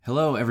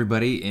Hello,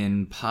 everybody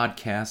in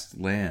podcast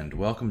land.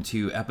 Welcome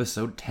to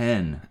episode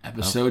 10.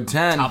 Episode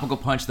 10. Topical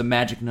Punch, the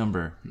magic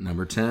number.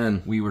 Number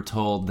 10. We were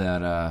told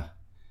that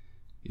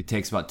it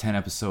takes about 10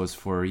 episodes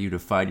for you to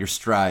find your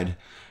stride.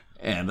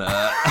 And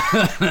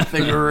I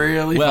think we're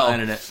really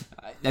finding it.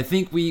 I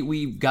think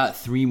we got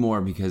 3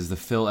 more because the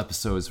Phil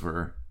episodes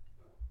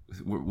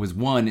was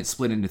 1. It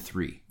split into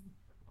 3.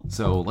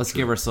 So let's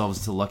give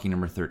ourselves to lucky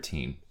number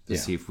 13 to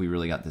see if we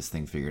really got this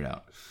thing figured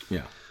out.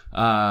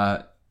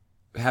 Yeah.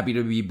 Happy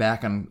to be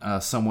back on a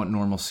somewhat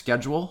normal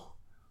schedule.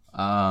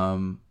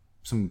 Some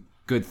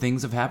good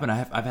things have happened.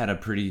 I've had a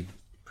pretty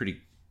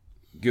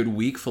good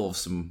week full of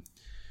some,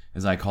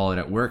 as I call it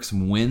at work,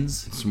 some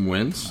wins. Some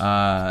wins?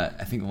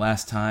 I think the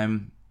last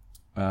time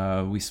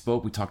we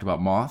spoke, we talked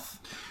about Moth.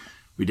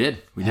 We did.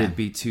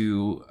 Happy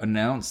to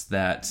announce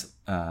that,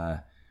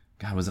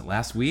 was it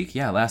last week?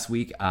 Yeah, last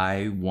week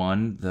I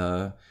won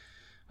the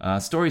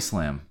Story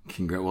Slam.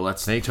 Congrats. Well,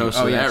 let's toast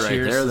to that right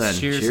there then.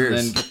 Cheers. And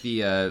then get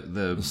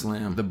the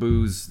slam. The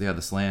booze. Yeah,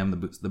 the slam.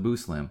 The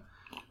booze slam.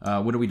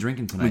 What are we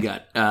drinking tonight? We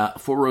got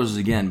 4 Roses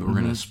again, but we're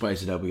going to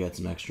spice it up. We got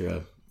some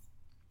extra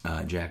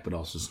Jack, but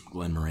also some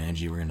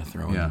Glenmorangie we're going to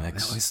throw in the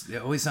mix. It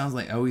always sounds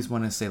like, I always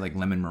want to say like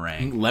lemon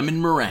meringue.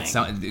 Lemon meringue.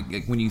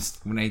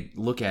 When I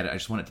look at it, I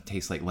just want it to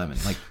taste like lemon.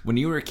 Like when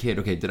you were a kid,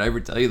 okay, did I ever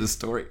tell you the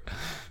story?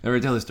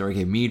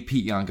 Okay, me and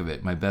Pete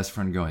Yankovic, my best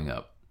friend growing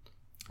up,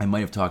 I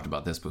might have talked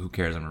about this, but who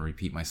cares? I'm going to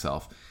repeat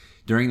myself.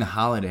 During the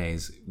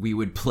holidays, we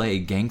would play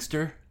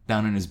Gangster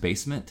down in his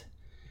basement.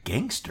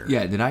 Gangster?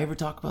 Yeah, did I ever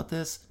talk about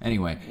this?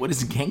 Anyway. What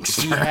is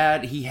Gangster?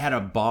 He had a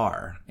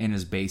bar in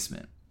his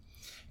basement,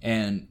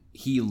 and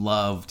he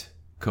loved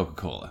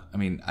Coca-Cola. I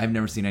mean, I've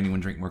never seen anyone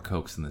drink more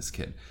Cokes than this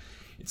kid.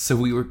 So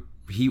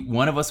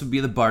one of us would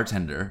be the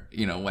bartender,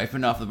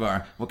 wiping off the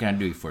bar. What can I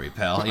do for you,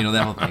 pal?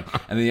 That whole thing.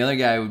 And then the other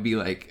guy would be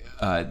like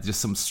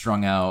just some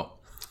strung out,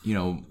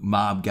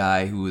 mob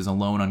guy who was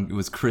alone it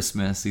was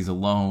Christmas. He's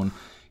alone.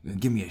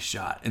 Give me a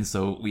shot. And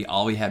so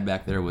all we had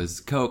back there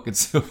was Coke. And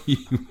so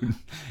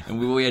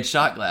we had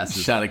shot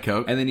glasses. Shot of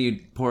Coke. And then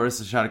he'd pour us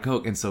a shot of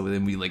Coke. And so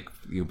then we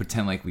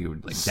pretend like we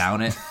would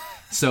down it.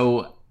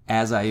 So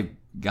as I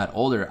got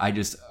older, I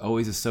just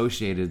always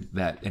associated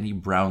that any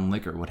brown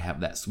liquor would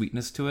have that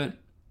sweetness to it.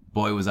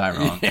 Boy, was I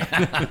wrong.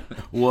 Yeah.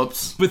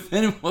 Whoops. But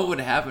then what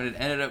would happen, it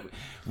ended up,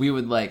 we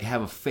would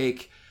have a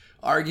fake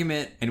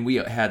argument, and we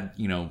had,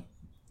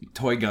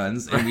 toy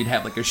guns, and we'd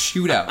have a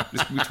shootout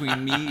just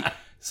between me,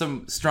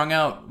 some strung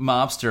out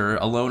mobster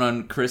alone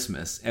on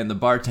Christmas, and the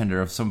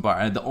bartender of some bar,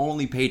 and the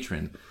only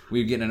patron.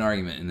 We'd get in an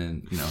argument, and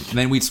then and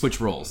then we'd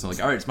switch roles. So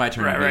all right, it's my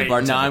turn. Right.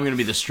 Now I'm going to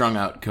be the strung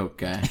out Coke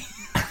guy.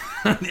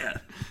 Yeah.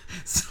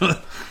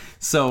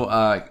 So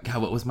God,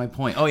 what was my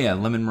point? Oh yeah,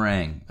 lemon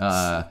meringue.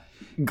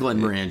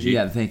 Glenmorangie.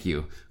 Yeah, thank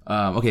you.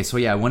 Okay, so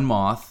yeah, I won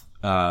Moth.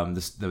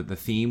 The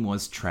theme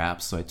was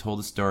traps, so I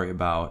told a story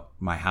about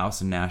my house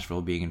in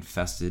Nashville being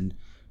infested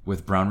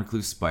with brown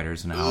recluse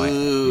spiders and how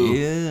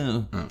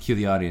cue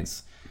the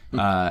audience.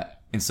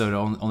 And so the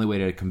only way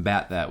to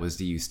combat that was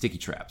to use sticky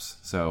traps.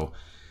 So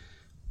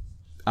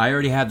I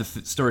already had the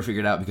story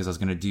figured out because I was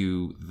going to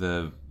do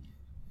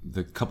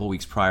the couple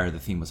weeks prior. The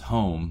theme was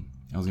home.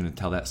 I was going to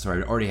tell that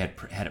story. I already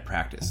had it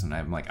practiced, and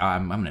I'm like,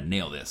 I'm going to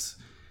nail this.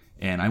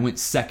 And I went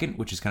second,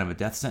 which is kind of a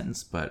death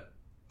sentence, but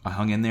I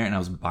hung in there, and I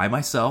was by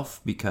myself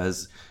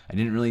because I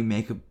didn't really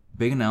make a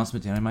big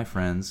announcement to any of my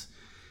friends.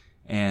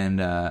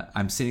 And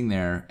I'm sitting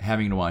there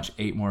having to watch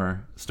 8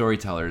 more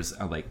storytellers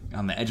on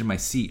the edge of my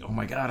seat. Oh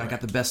my God, I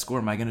got the best score.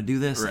 Am I going to do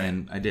this? Right.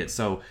 And I did.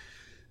 So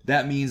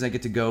that means I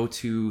get to go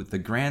to the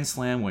Grand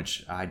Slam,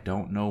 which I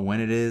don't know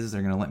when it is.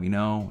 They're going to let me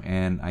know.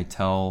 And I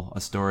tell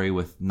a story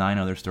with 9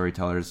 other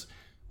storytellers,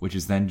 which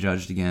is then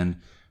judged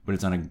again, but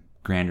it's on a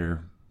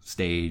grander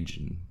stage.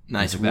 And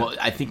nice. Well,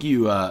 I think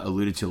you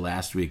alluded to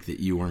last week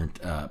that you weren't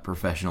a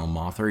professional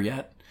mother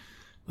yet.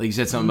 Like you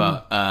said something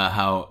about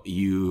how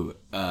you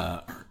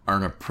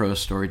aren't a pro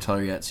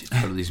storyteller yet, so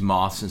you go to these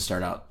moths and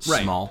start out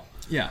small.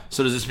 Yeah.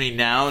 So does this mean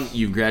now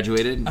you've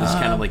graduated, just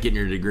kind of getting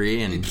your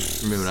degree and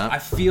moving up? I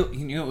feel,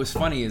 what was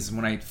funny is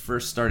when I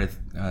first started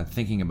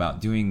thinking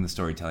about doing the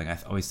storytelling, I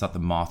always thought the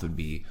Moth would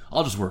be,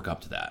 I'll just work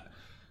up to that.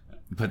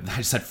 But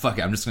I said, fuck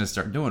it, I'm just going to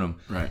start doing them.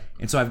 Right.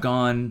 And so I've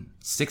gone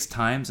 6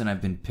 times, and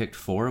I've been picked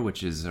 4,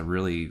 which is a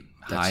really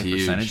high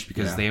percentage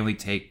because they only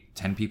take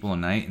 10 people a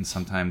night, and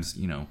sometimes,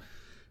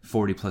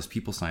 40 plus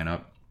people sign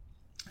up.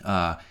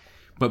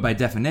 But by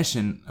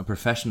definition, a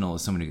professional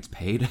is someone who gets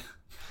paid.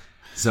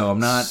 So I'm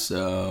not.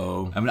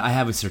 I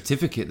have a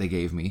certificate they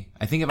gave me.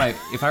 I think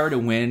if I were to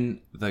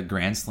win the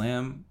Grand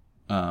Slam,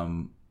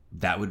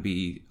 that would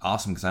be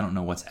awesome because I don't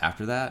know what's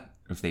after that.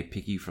 If they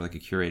pick you for a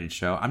curated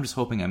show, I'm just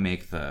hoping I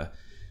make the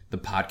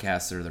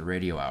podcast or the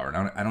radio hour.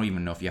 And I don't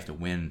even know if you have to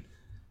win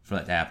for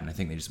that to happen. I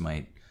think they just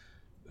might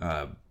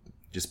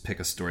just pick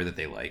a story that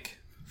they like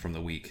from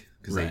the week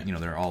because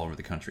they're all over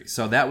the country.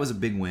 So that was a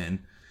big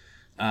win.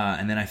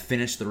 And then I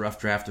finished the rough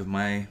draft of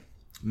my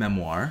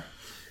memoir.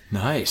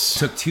 Nice.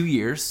 Took 2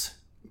 years.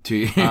 2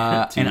 years.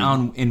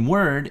 And in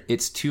Word,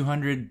 it's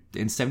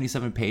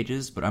 277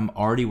 pages, but I'm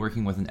already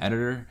working with an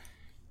editor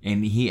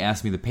And he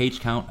asked me the page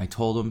count. I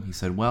told him. He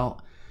said,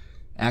 well,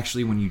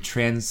 actually, when you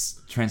transpose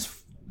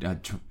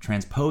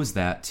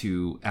that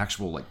to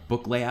actual like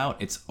book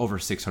layout, it's over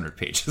 600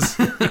 pages.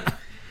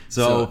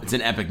 So it's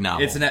an epic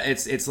novel.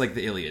 It's like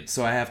the Iliad.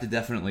 So I have to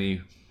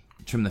definitely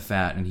trim the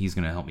fat, and he's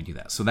going to help me do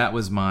that. So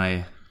those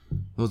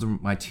are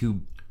my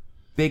two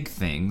big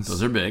things.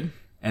 Those are big.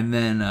 And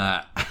then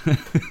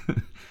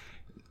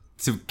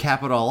to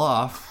cap it all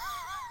off,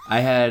 I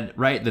had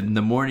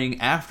the morning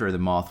after the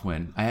Moth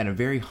win, I had a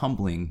very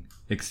humbling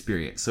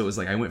experience. So it was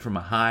like I went from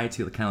a high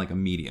to kind of like a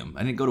medium.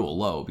 I didn't go to a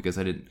low because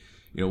I didn't,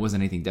 it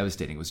wasn't anything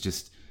devastating. It was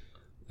just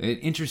an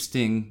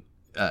interesting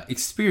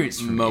experience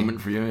for moment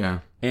me. For you, yeah.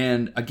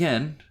 And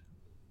again,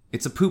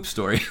 it's a poop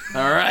story.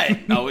 All right,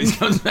 always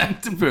comes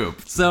back to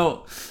poop.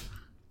 So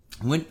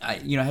when I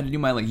had to do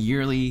my like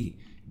yearly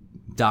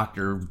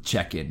doctor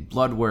check-in,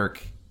 blood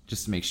work,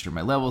 just to make sure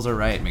my levels are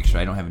right, make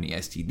sure I don't have any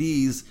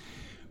STDs.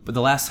 But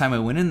the last time I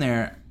went in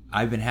there,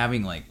 I've been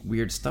having like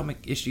weird stomach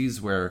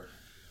issues where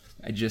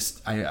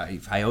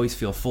I always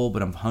feel full,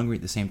 but I'm hungry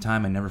at the same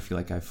time. I never feel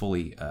like I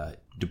fully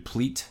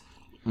deplete,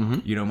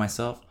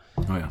 myself.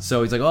 Oh yeah.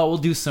 So he's like, "Oh, we'll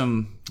do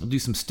some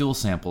stool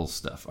sample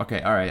stuff."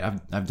 Okay, all right.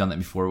 I've done that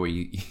before. Where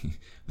you,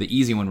 the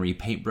easy one where you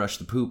paintbrush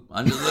the poop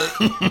under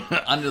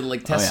the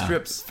like test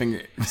strips.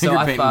 Finger So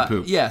I painting thought,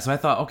 poop. yeah. So I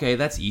thought, okay,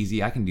 that's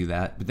easy. I can do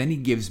that. But then he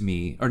gives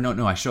me, or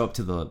no. I show up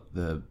to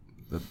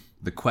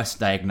the Quest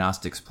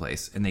Diagnostics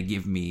place, and they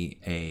give me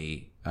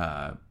a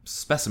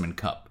specimen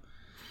cup.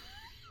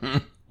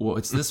 Well,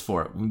 what's this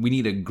for? We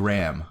need a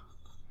gram.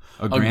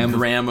 A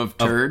gram of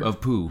turd?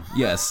 Of poo.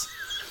 Yes.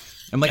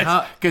 I'm like,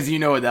 how? Because you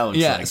know what that looks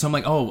like. Yeah. So I'm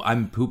like, oh,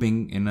 I'm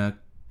pooping in a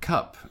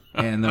cup.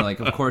 And they're like,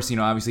 of course,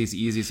 obviously it's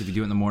easiest if you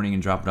do it in the morning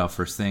and drop it off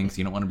first thing. So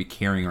you don't want to be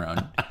carrying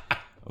around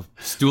a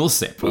stool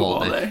sample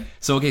all day.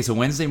 So, okay. So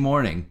Wednesday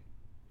morning,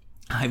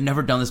 I've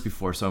never done this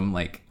before. So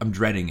I'm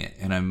dreading it.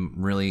 And I'm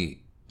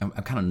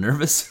kind of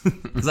nervous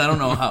because I don't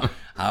know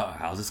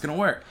how's this going to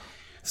work.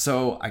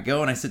 So I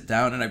go and I sit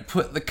down and I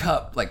put the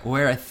cup like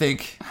where I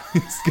think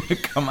it's going to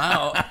come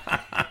out.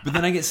 But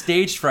then I get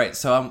stage fright.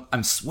 So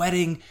I'm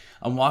sweating.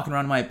 I'm walking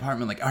around my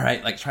apartment like, all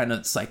right, like trying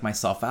to psych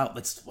myself out.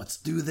 Let's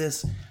do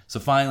this. So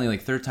finally,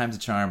 like third time's a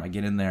charm. I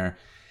get in there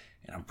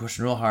and I'm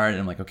pushing real hard.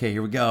 And I'm like, okay,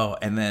 here we go.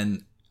 And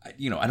then, I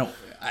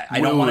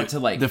don't want it to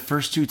like. The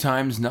first two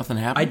times, nothing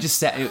happened? I just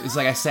sat. It was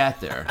like I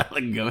sat there.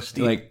 Like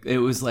ghosty. Like it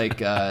was like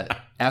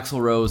Axl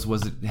Rose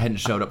hadn't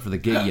showed up for the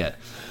gig yet.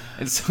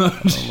 And so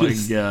oh my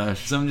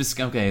gosh. So I'm just,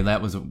 okay,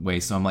 that was a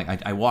waste. So I'm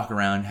like, I walk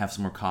around, have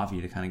some more coffee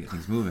to kind of get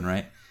things moving,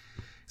 right?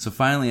 So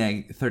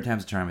finally, third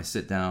time's a charm, I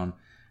sit down,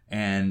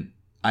 and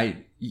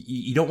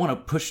you don't want to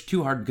push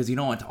too hard because you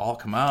don't want it to all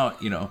come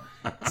out,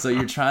 So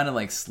you're trying to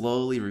like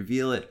slowly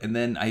reveal it, and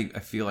then I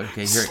feel like,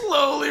 okay, here.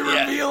 Slowly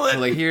reveal it. So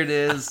like, here it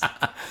is.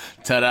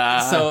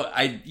 Ta-da. So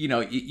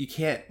you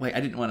can't, like,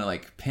 I didn't want to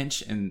like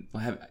pinch and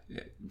have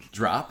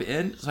drop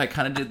in. So I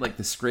kind of did like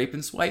the scrape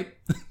and swipe.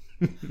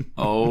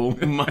 Oh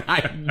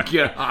my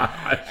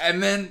god.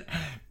 And then,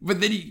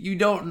 but then you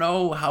don't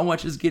know how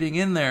much is getting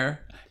in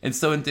there. And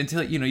so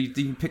until,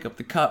 you pick up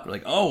the cup, you're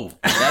like, oh,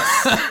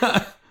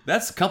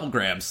 that's a couple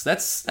grams.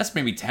 That's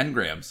maybe 10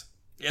 grams.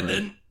 And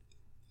then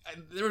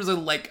there was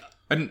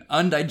an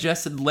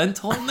undigested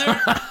lentil in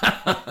there.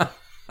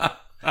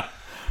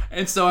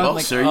 And so I'm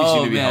like, sir, you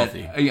seem to be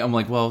healthy. I'm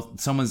like, well,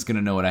 someone's going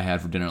to know what I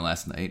had for dinner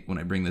last night when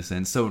I bring this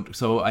in. So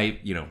I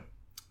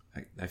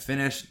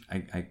finished,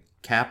 I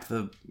capped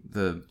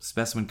the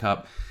specimen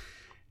cup,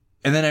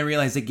 and then I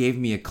realized they gave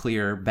me a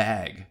clear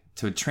bag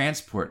to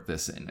transport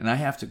this in, and I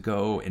have to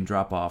go and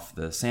drop off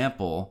the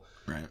sample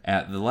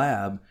at the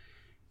lab.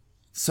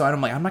 So I'm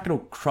like, I'm not going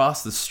to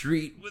cross the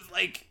street with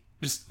like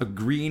just a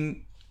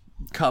green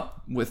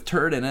cup with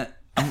turd in it.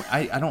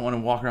 I don't want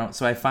to walk around.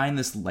 So I find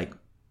this like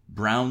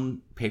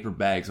brown paper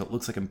bag, so it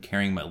looks like I'm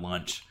carrying my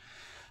lunch.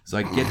 So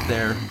I get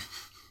there.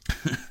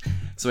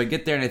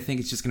 And I think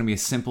it's just going to be a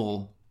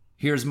simple,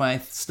 here's my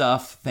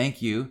stuff,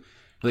 thank you.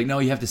 They're like, no,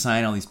 you have to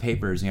sign all these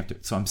papers. And you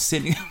have to. So I'm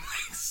sitting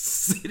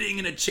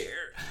in a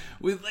chair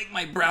with like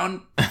my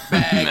brown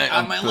bag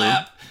on my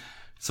lap.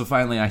 So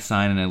finally I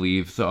sign and I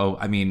leave. So,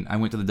 I mean, I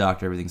went to the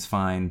doctor. Everything's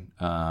fine.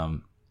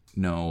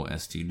 No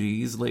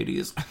STDs,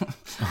 ladies.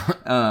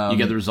 You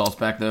got the results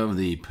back though of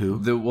the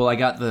poo? I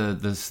got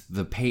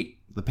the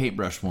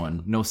paintbrush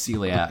one. No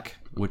celiac,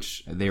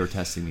 which they were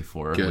testing me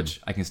for. Good. Which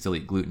I can still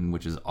eat gluten,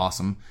 which is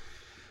awesome.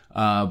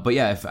 But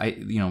yeah,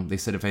 if they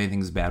said if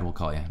anything's bad, we'll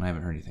call you, and I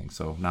haven't heard anything.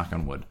 So knock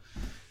on wood.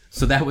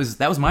 So that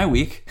was my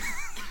week.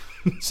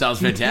 Sounds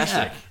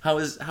fantastic. Yeah. How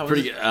is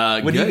pretty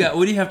good? What do you got?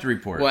 What do you have to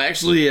report? Well,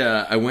 actually,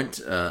 I went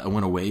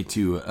away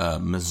to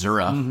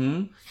Missouri.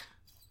 Mm-hmm.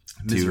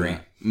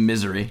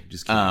 Missouri.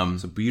 Just kidding.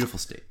 It's a beautiful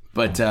state.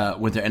 But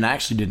went there, and I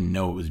actually didn't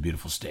know it was a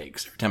beautiful state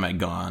because every time I'd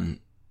gone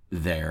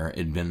there,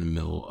 it'd been in the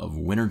middle of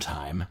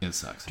wintertime. It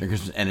sucks. During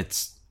Christmas, and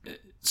it's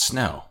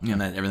snow,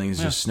 and everything's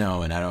just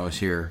snow, and I'd always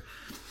hear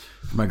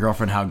my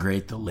girlfriend how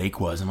great the lake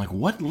was. I'm like,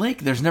 what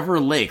lake? There's never a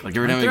lake. Like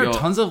every time we go, there are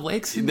tons of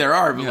lakes. There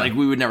are, but like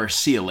we would never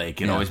see a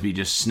lake. It'd always be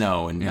just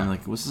snow. And I'm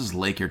like, what's this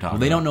lake you're talking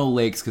about? They don't know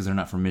lakes because they're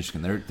not from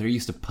Michigan. They're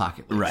used to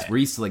pocket lakes. Right. We're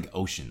used to like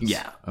oceans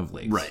of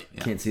lakes. Right.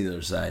 Yeah. Can't see the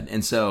other side.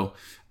 And so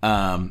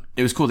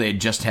it was cool. They had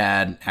just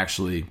had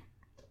actually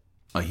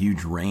a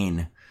huge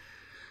rain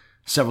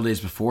several days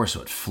before,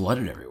 so it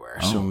flooded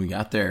everywhere. So when we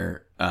got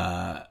there,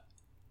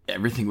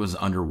 everything was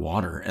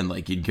underwater, and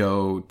like you'd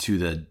go to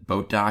the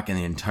boat dock and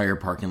the entire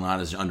parking lot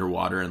is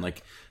underwater, and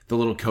like the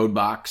little code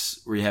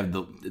box where you have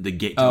the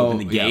gate to open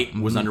the gate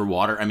was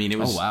underwater. I mean, it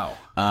was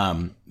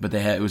but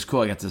it was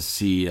cool. I got to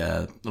see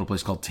a little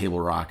place called Table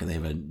Rock, and they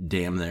have a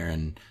dam there,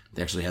 and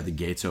they actually had the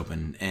gates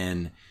open,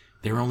 and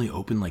they were only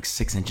open like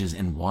 6 inches,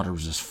 and water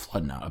was just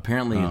flooding out.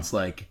 Apparently it's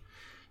like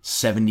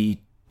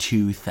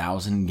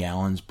 72,000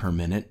 gallons per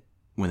minute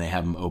when they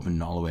have them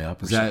open all the way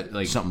up. Is that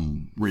like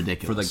something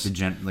ridiculous for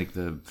like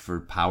for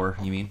power?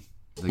 You mean?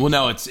 Like, well,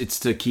 no, it's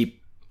to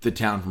keep the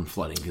town from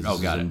flooding because this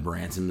is in it.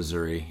 Branson,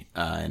 Missouri,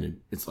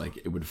 and it's like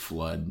it would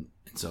flood,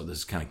 and so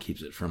this kind of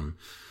keeps it from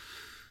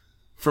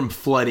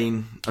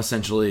flooding.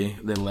 Essentially,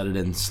 they let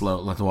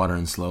the water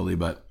in slowly,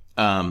 but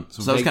so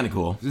that was kind of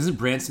cool. Isn't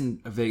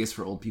Branson a Vegas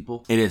for old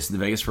people? It is the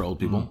Vegas for old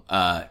people.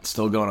 It's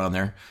still going on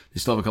there. They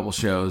still have a couple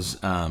shows.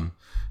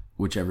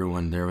 Which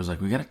everyone there was like,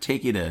 we got to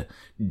take you to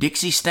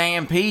Dixie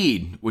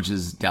Stampede, which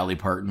is Dolly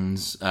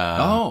Parton's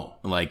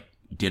like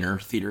dinner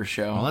theater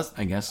show. Well,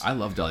 I guess I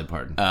love Dolly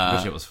Parton.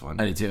 Wish it was fun.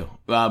 I did too.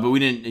 But we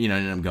didn't,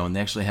 ended up going. They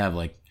actually have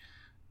like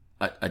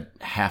a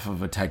half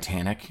of a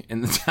Titanic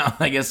in the town.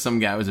 I guess some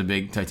guy was a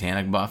big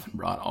Titanic buff and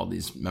brought all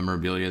these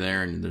memorabilia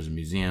there, and there's a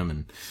museum.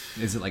 And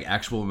is it like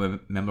actual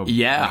memorabilia?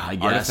 Yeah, I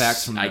guess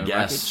artifacts from the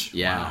wreckage?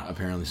 Yeah, wow.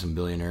 Apparently some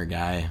billionaire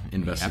guy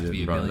invested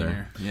in brother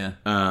there. Yeah.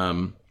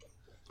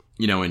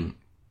 And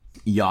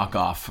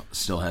Yakov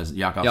Smirnoff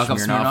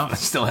Smirnoff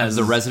still has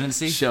the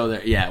residency show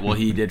there. Yeah, well,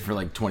 he did for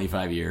like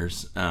 25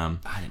 years.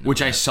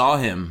 I saw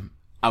him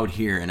out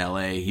here in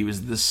LA. He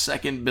was the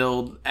second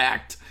billed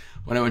act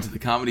when I went to the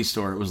Comedy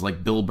Store. It was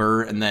like Bill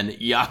Burr and then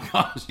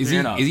Yakov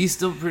Smirnoff. Is he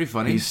still pretty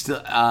funny? He's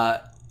still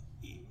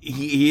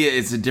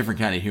it's a different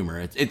kind of humor.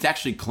 It's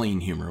actually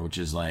clean humor, which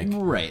is like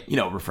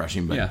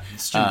refreshing. But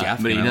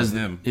but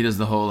he does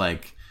the whole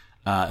like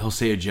he'll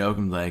say a joke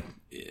and like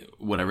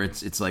whatever.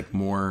 It's like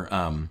more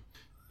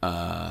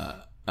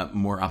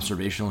more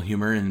observational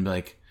humor and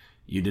like,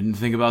 you didn't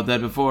think about that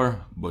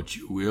before, but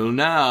you will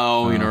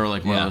now. Or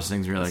like one of those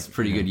things where you're like, it's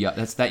pretty good.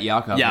 That's that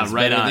Yakov. Yeah,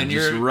 right on.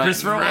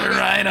 Just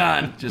right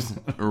on. Just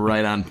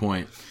right on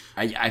point.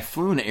 I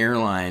flew an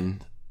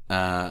airline,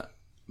 by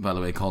the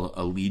way, called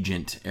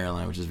Allegiant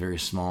Airline, which is very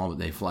small, but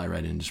they fly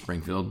right into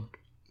Springfield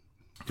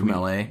from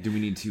LA. Do we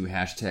need to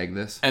hashtag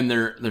this? And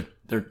they're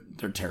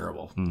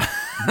terrible.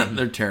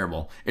 They're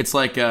terrible. It's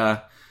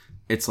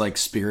like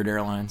Spirit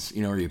Airlines,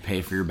 where you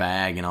pay for your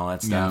bag and all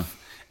that stuff.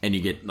 And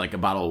you get like a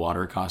bottle of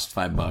water costs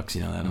 $5,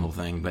 that whole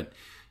thing. But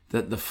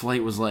the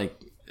flight was like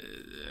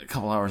a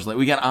couple hours late.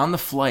 We got on the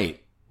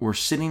flight. We're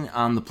sitting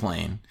on the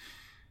plane.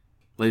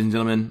 Ladies and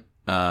gentlemen,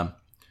 we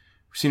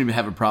seem to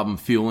have a problem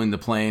fueling the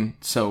plane.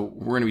 So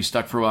we're going to be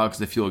stuck for a while because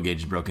the fuel gauge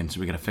is broken. So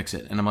we got to fix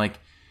it. And I'm like,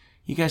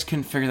 you guys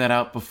couldn't figure that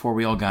out before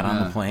we all got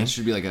on the plane? That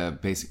should be like a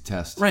basic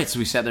test. Right. So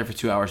we sat there for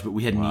 2 hours, but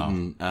we hadn't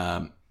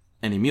eaten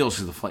any meals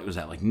because the flight was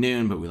at like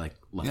noon, but we like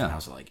left the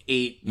house at like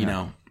 8, you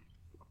know.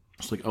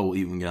 It's like, we'll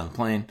eat when we get on the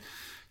plane.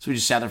 So we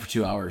just sat there for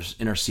 2 hours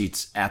in our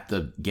seats at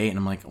the gate, and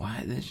I'm like,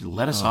 why? They should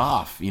let us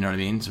off. You know what I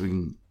mean? So we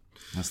can.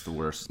 That's the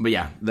worst. But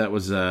yeah, that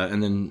was,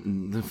 and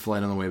then the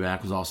flight on the way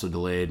back was also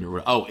delayed.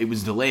 It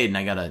was delayed, and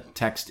I got a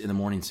text in the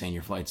morning saying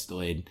your flight's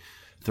delayed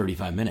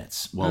 35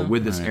 minutes. Well,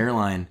 with this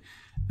airline,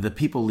 the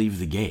people leave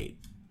the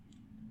gate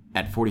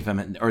at 45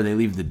 minutes, or they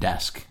leave the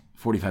desk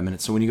 45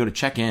 minutes. So when you go to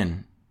check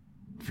in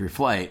for your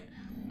flight,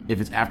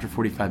 if it's after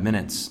 45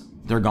 minutes,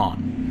 they're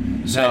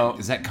gone. Is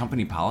that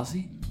company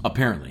policy?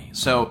 Apparently.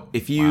 So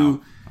if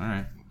you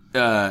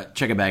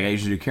check a bag, I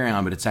usually do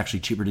carry-on, but it's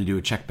actually cheaper to do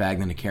a check bag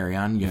than a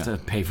carry-on. You have to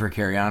pay for a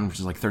carry-on, which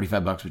is like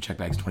 $35, but check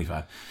bag's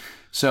 $25.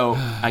 So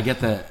I get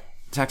the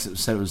text that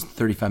said it was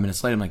 35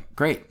 minutes late. I'm like,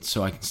 great.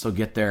 So I can still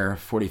get there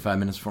 45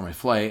 minutes before my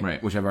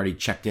flight, which I've already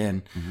checked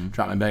in,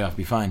 drop my bag off,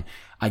 be fine.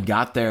 I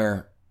got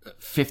there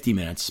 50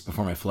 minutes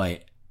before my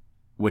flight,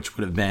 which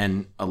would have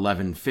been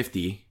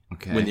 11:50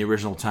 when the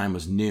original time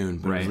was noon,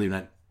 but I was leaving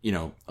at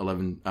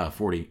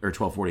 11:40 or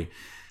 12:40,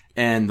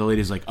 and the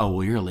lady's like, "Oh,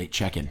 well, you're a late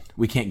check-in.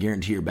 We can't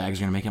guarantee your bags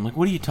are gonna make it." I'm like,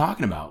 "What are you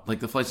talking about? Like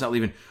the flight's not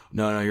leaving."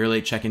 No, you're a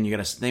late check-in.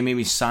 They made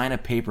me sign a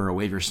paper, a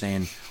waiver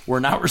saying we're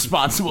not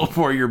responsible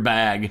for your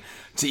bag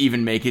to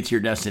even make it to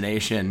your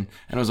destination.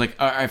 And I was like,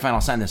 "All right, fine,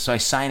 I'll sign this." So I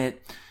sign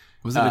it.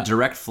 Was it a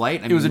direct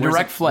flight? It was a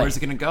direct flight. Where's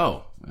it gonna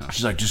go?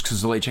 She's like, "Just because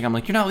it's a late check." I'm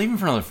like, "You're not leaving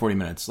for another 40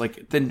 minutes.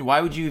 Like, then why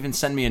would you even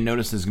send me a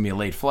notice there's gonna be a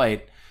late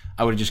flight?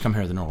 I would have just come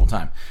here at the normal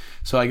time."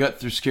 So I got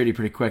through security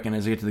pretty quick, and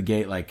as I get to the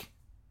gate, like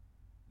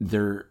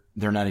they're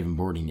not even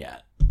boarding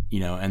yet,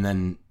 and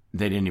then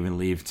they didn't even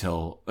leave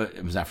till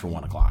it was after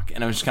 1:00,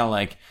 and I was just kind of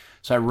like,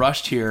 so I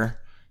rushed here,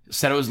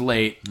 said it was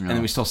late, and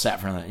then we still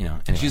sat for another, anyway.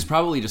 She's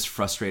probably just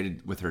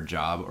frustrated with her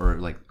job, or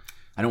like,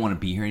 I don't want to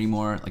be here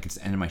anymore. Like, it's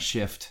the end of my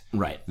shift.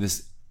 Right.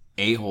 This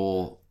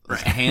a-hole,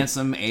 this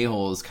handsome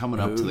a-hole is coming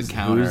up to the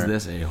counter. Who's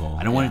this a-hole?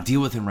 I don't want to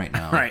deal with him right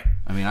now. Right.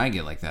 I mean, I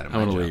get like that at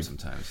my job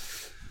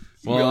sometimes.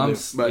 Well,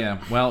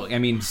 Well, I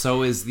mean,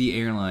 so is the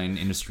airline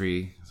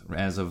industry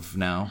as of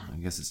now. I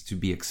guess it's to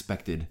be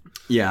expected.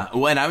 Yeah.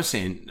 Well, and I was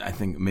saying, I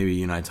think maybe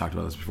you and I talked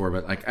about this before,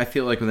 but like, I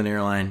feel like with an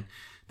airline,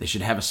 they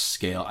should have a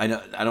scale. I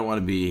don't want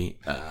to be.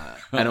 I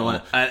don't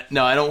want. I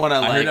don't want to.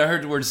 Like, I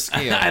heard the word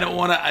scale. I don't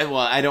want to.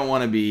 I don't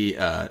want to be.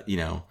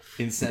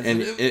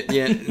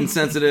 Insensitive.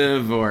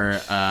 Insensitive or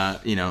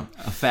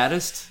a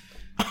fattest.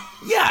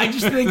 Yeah, I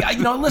just think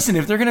listen,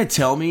 if they're gonna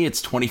tell me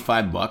it's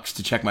 $25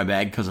 to check my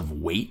bag because of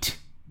weight,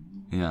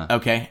 yeah,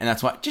 okay, and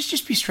that's why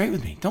just be straight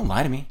with me. Don't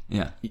lie to me.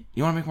 Yeah,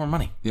 you want to make more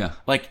money. Yeah,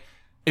 like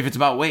if it's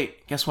about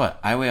weight, guess what?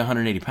 I weigh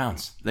 180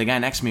 pounds. The guy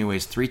next to me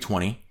weighs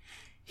 320.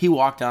 He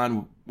walked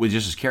on with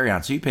just his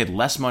carry-on, so he paid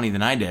less money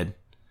than I did,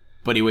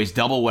 but he weighs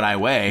double what I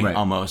weigh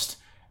almost,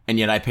 and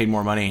yet I paid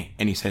more money,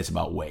 and he said it's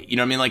about weight. You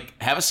know what I mean?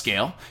 Like, have a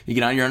scale. You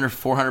get on, you're under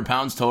 400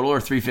 pounds total or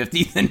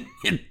 350, then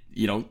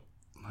you don't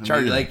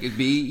charge like it'd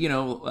be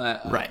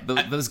right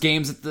those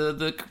games at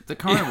the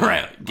carnival.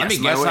 Right. Let me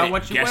guess how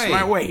much you guess weigh.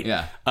 my weight.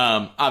 Yeah.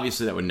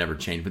 Obviously that would never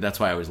change, but that's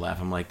why I always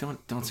laugh. I'm like,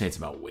 don't say it's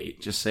about weight.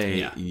 Just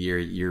say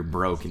you're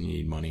broke and you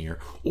need money,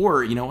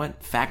 or you know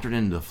what? Factor it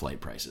into the flight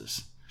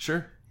prices.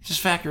 Sure.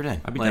 Just factor it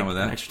in. I'd be down with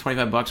that. An extra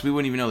 $25, we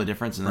wouldn't even know the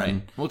difference. And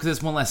then, well, because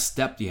it's one less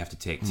step you have to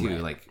take too.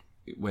 Right. Like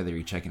whether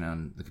you're checking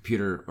on the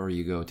computer or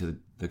you go to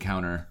the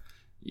counter,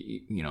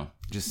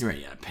 just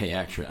pay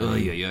extra.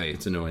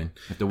 It's annoying.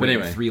 You have to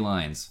wait 3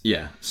 lines.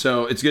 Yeah,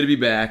 so it's good to be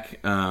back.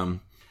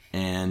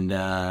 And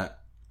I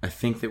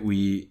think that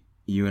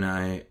you and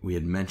I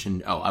had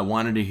mentioned. Oh, I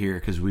wanted to hear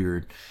because we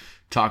were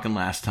talking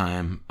last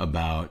time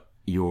about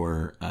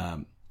your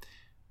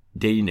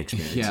dating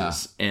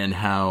experiences and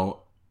how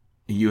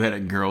you had a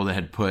girl that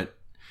had put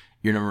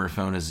your number of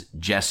phone as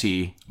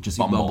Jessie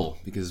Bumble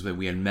because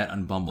we had met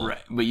on Bumble.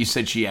 Right. But you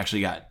said she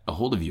actually got a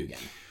hold of you again.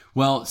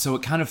 Well, so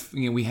it kind of,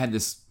 we had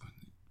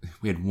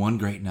one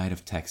great night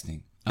of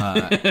texting,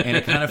 and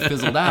it kind of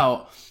fizzled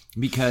out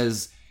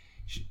because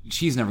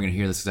she's never going to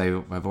hear this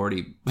because I've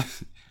already,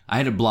 I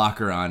had to block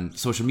her on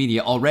social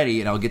media already,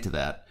 and I'll get to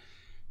that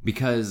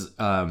because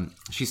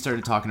she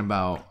started talking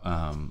about,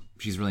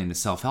 she's really into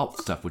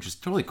self-help stuff, which is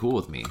totally cool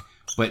with me,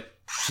 but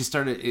it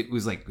started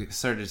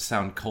to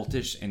sound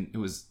cultish, and it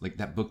was like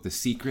that book, The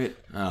Secret.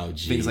 Oh,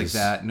 geez. Things like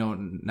that. No,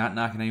 not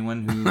knocking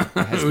anyone who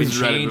has been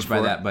changed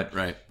by that, but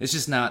it's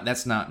just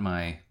that's not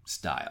my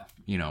style,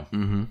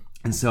 Mm-hmm.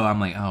 And so I'm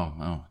like,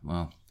 oh,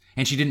 well.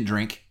 And she didn't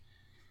drink.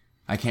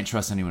 I can't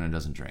trust anyone who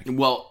doesn't drink.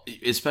 Well,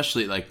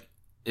 especially like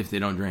if they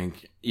don't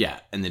drink,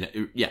 and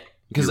then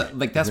because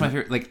that's my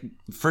favorite. Like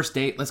first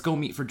date, let's go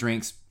meet for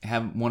drinks,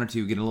 have one or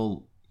two, get a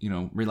little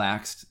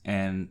relaxed,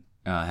 and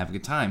have a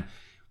good time.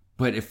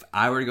 But if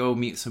I were to go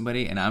meet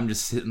somebody and I'm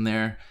just sitting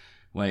there,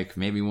 like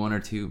maybe 1 or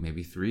 2,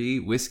 maybe 3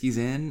 whiskeys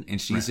in,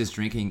 and she's just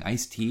drinking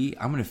iced tea,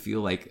 I'm gonna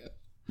feel like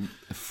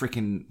a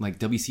freaking like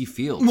W.C.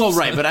 Fields. Well,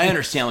 right, but I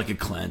understand like a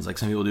cleanse. Like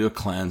some people do a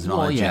cleanse and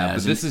all that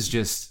jazz. But this is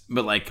just.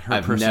 But like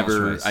her personal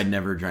choice. I'd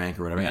never drank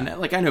or whatever. Yeah.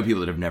 And like I know people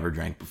that have never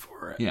drank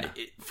before. Yeah.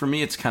 For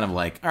me, it's kind of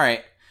like, all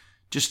right,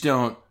 just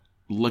don't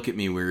look at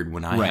me weird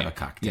when I have a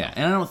cocktail. Yeah,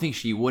 and I don't think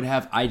she would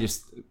have. I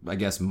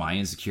guess my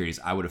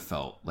insecurities, I would have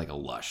felt like a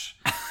lush.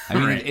 I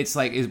mean, it's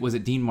like, was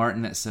it Dean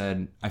Martin that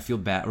said, I feel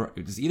bad, or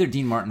it was either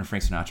Dean Martin or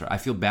Frank Sinatra, I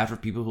feel bad for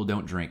people who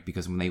don't drink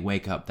because when they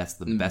wake up, that's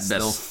the best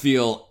they'll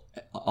feel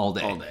all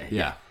day. All day.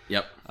 Yeah.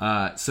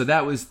 Yep. So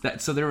that was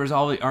that. So there was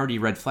already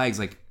red flags.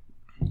 Like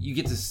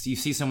you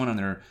see someone on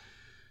their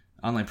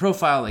online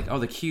profile, like, oh,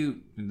 they're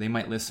cute. They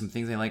might list some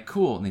things they like.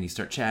 Cool. And then you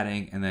start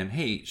chatting, and then,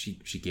 hey,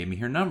 she gave me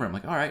her number. I'm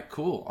like, all right,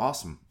 cool,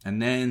 awesome.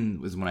 And then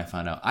was when I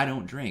found out I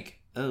don't drink.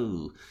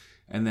 Oh.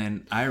 And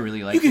then I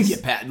really like. You can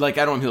get past. Like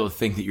I don't want people to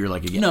think that you're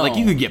like a. No. Like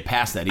you can get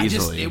past that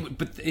easily.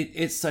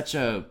 It's such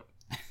a.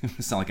 I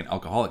sound like an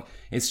alcoholic.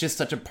 It's just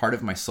such a part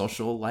of my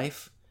social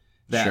life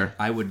that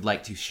I would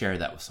like to share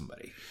that with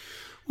somebody.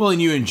 Well, and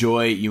you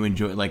enjoy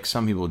like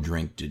some people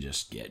drink to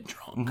just get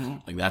drunk.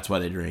 Mm-hmm. Like that's why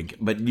they drink.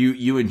 But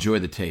you enjoy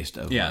the taste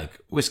of like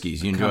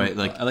whiskeys. You enjoy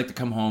I like to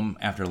come home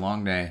after a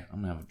long day. I'm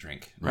gonna have a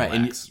drink.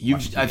 Relax,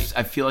 right, and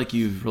I feel like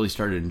you've really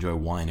started to enjoy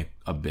wine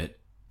a bit.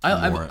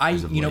 Before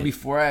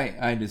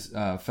I just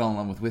fell in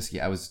love with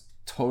whiskey, I was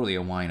totally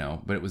a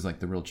wino, but it was like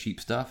the real cheap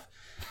stuff.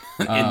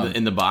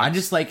 in the box. I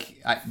just like,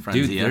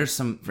 dude. There's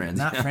some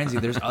not frenzy.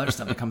 There's other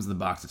stuff that comes in the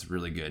box that's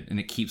really good and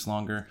it keeps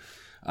longer.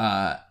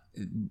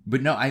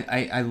 But no,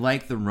 I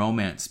like the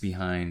romance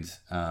behind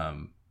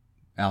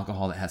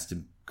alcohol that has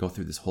to go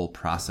through this whole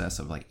process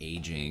of like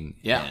aging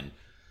and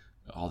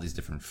all these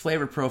different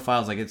flavor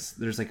profiles. Like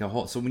there's like a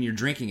whole. So when you're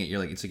drinking it,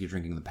 it's like you're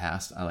drinking the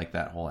past. I like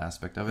that whole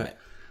aspect of it.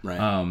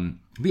 Right.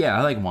 But yeah,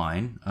 I like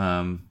wine.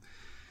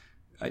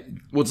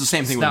 It's the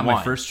same thing with wine. It's not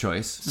my first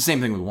choice. It's the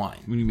same thing with wine.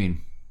 What do you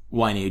mean?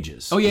 Wine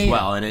ages as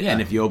well.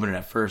 And if you open it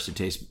at first, it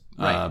tastes,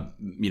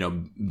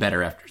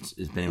 better after it's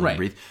been able to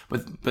breathe.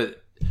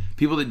 But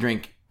people that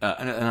drink,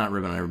 I'm not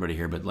ribbing on everybody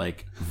here, but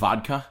like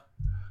vodka.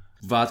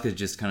 Vodka's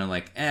just kind of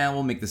like,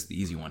 we'll make this the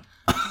easy one.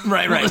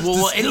 Right. Let's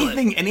Well, distill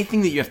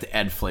anything that you have to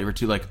add flavor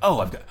to, like,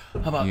 how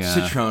about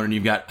citron,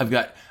 and I've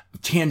got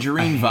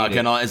tangerine vodka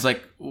and all. It's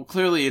like, well,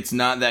 clearly it's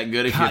not that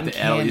good if Cotton you have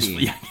to add all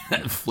these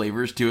candy.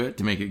 flavors to it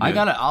to make it good.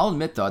 I'll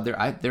admit though, there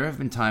have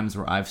been times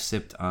where I've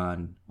sipped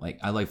on, like,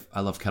 I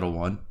love Kettle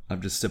One.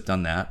 I've just sipped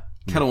on that.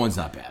 Kettle One's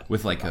not bad.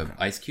 With like a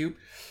ice cube.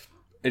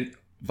 And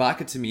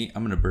vodka to me,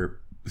 I'm gonna burp.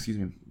 Excuse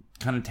me.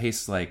 Kind of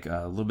tastes like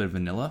a little bit of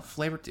vanilla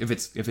flavor if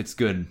it's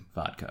good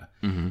vodka.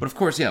 Mm-hmm. But of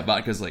course,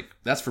 vodka's like,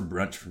 that's for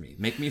brunch for me.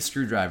 Make me a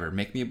screwdriver.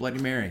 Make me a Bloody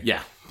Mary.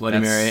 Yeah, Bloody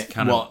Mary.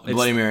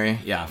 Bloody Mary.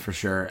 Yeah, for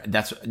sure.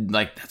 That's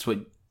what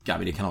got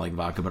me to kind of like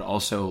vodka. But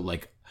also,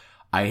 like,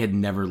 I had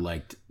never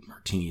liked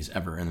martinis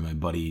ever, and then my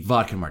buddy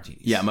vodka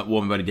martinis. Yeah, my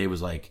buddy Dave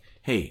was like,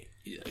 "Hey,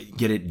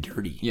 get it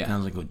dirty." Yeah, and I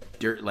was like, "Well,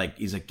 dirt." Like,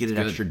 he's like, "Get it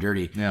extra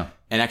dirty." Yeah,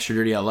 and extra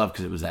dirty I love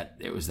because it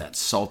was that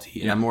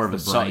salty. And I'm more of a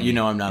salt.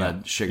 I'm not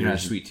a sugar, not a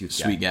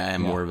sweet guy.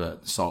 I'm more of a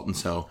salt, and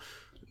so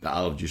the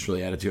olive juice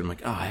really added to it. I'm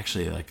like, I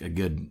actually like a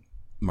good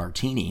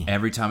martini.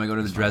 Every time I go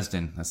to the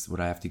Dresden, that's what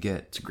I have to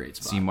get. It's a great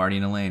spot. See Marty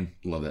and Elaine.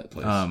 Love that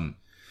place.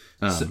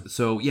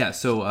 So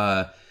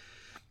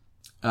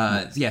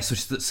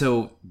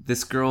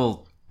this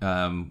girl,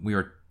 we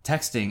were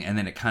texting, and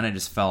then it kind of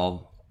just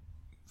fell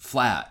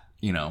flat.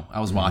 I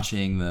was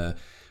watching the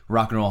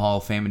Rock and Roll Hall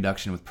of Fame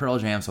induction with Pearl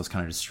Jam, so I was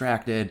kind of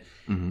distracted,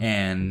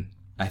 and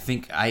I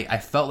think I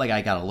felt like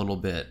I got a little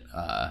bit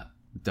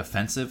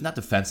defensive, not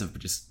defensive,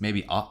 but just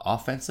maybe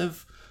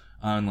offensive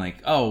on like,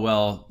 oh,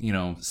 well,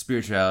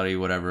 spirituality,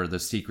 whatever, the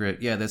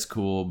secret, yeah, that's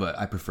cool, but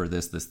I prefer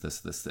this.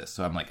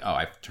 So I'm like, oh,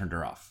 I turned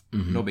her off.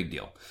 No big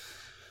deal.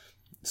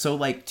 So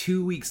like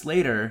 2 weeks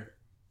later,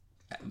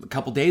 a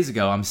couple days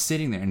ago, I'm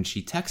sitting there and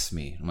she texts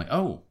me. I'm like,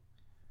 oh.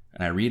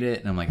 And I read it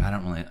and I'm like, I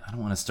don't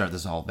want to start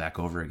this all back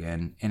over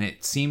again. And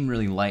it seemed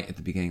really light at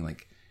the beginning,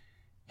 like,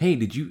 hey,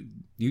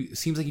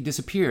 seems like you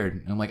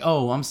disappeared. And I'm like,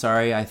 oh, I'm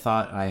sorry. I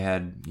thought I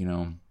had,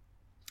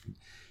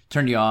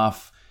 turned you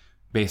off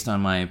based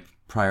on my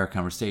prior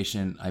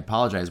conversation. I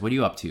apologize. What are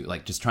you up to?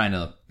 Like, just trying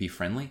to be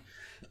friendly.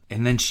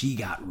 And then she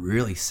got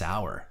really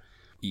sour.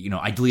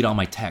 I delete all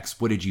my texts.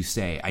 What did you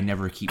say? I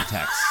never keep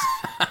texts.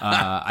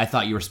 I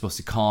thought you were supposed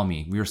to call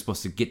me. We were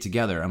supposed to get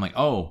together. I'm like,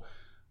 oh,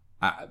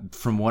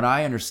 from what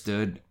I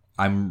understood,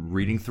 I'm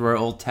reading through our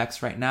old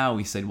texts right now.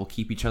 We said we'll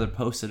keep each other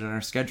posted on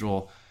our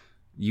schedule.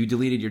 You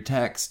deleted your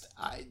text.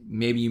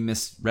 Maybe you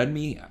misread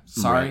me. I'm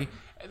sorry. Right.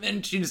 And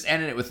then she just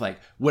ended it with like,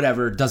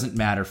 whatever, doesn't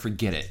matter,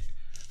 forget it.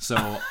 So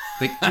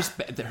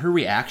her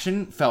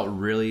reaction felt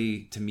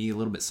really, to me, a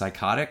little bit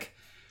psychotic.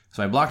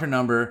 So I blocked her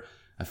number.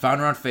 I found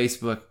her on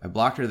Facebook. I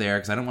blocked her there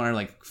because I don't want her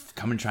like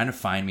coming trying to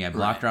find me. I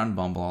blocked her on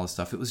Bumble, all this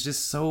stuff. It was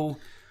just so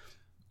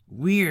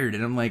weird,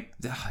 and I'm like,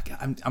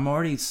 I'm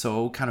already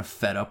so kind of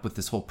fed up with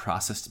this whole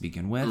process to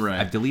begin with. Right.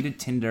 I've deleted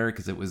Tinder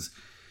because it was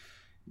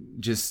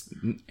just,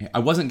 I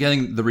wasn't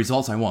getting the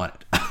results I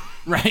wanted.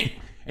 Right.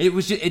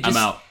 I'm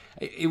out.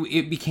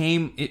 It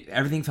became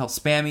everything felt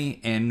spammy,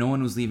 and no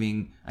one was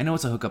leaving. I know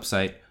it's a hookup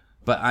site,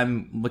 but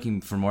I'm looking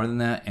for more than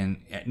that,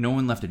 and no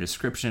one left a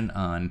description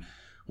on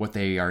what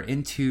they are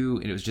into.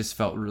 And it was just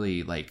felt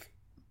really like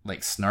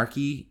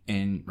snarky,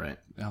 and right.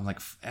 I'm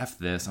like, F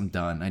this, I'm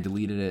done. I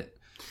deleted it.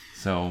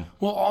 So,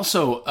 well,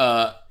 also,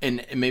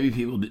 and maybe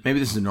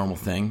this is a normal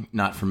thing,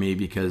 not for me,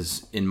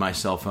 because in my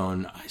cell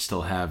phone I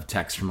still have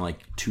texts from like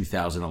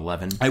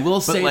 2011. I will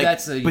say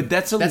that's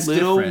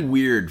little different.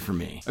 Weird for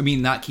me. I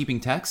mean, not keeping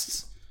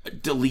texts,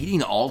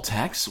 deleting all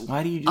texts.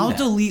 Why do you do that? I'll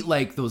delete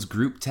like those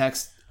group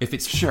texts if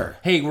it's sure.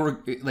 Hey, we're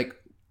like,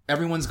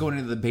 everyone's going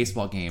to the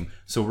baseball game,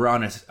 so we're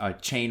on a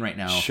chain right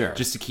now, sure,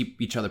 just to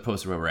keep each other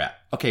posted where we're at.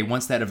 Okay,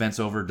 once that event's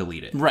over,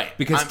 delete it. Right.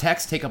 Because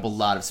texts take up a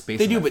lot of space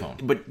on my phone. phone.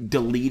 But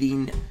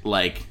deleting,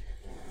 like,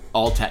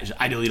 all text,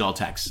 I delete all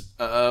texts.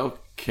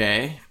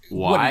 Okay.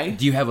 Why? What,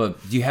 do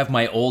you have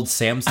my old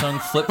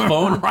Samsung flip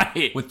phone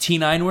right. with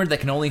T9 word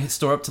that can only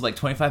store up to like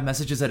 25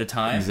 messages at a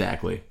time?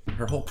 Exactly.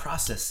 Her whole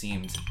process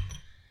seemed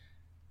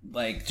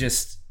like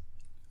just...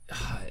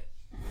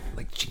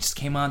 like she just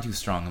came on too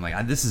strong. I'm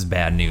like, this is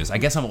bad news. I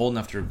guess I'm old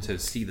enough to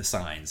see the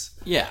signs.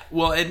 Yeah.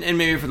 Well, and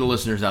maybe for the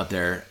listeners out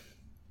there,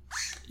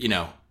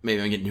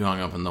 maybe I'm getting too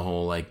hung up on the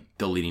whole like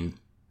deleting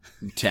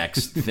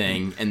text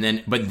thing,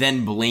 but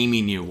then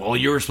blaming you. Well,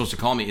 you were supposed to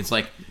call me. It's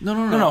like,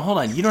 no. Hold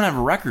on. You don't have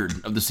a record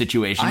of the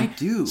situation. I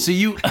do.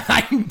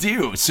 I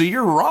do. So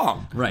you're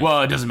wrong. Right.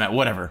 Well, it doesn't matter.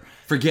 Whatever.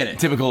 Forget it.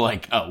 Typical.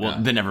 Like, oh well,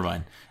 then never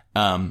mind.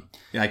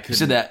 I could.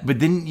 So that, but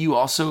didn't you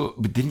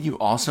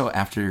also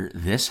after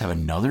this have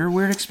another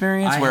weird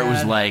experience where it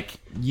was like,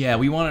 yeah,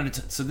 we wanted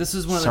to. So this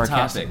is one of the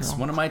topics. Girl?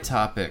 One of my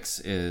topics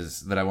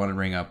is that I want to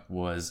bring up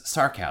was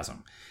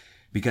sarcasm,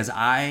 because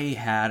I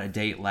had a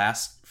date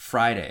last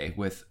Friday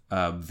with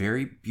a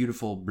very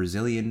beautiful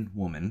Brazilian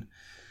woman,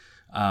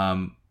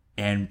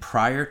 and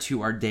prior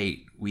to our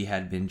date, we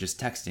had been just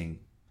texting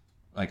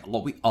like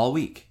all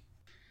week.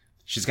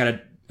 She's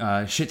got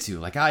a Shih Tzu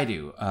like I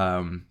do.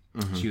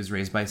 She was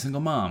raised by a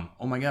single mom.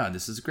 Oh my God,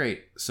 this is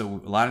great.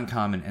 So a lot in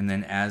common. And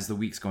then as the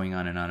week's going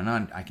on and on and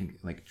on, I can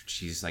like,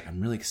 she's like,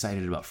 I'm really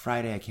excited about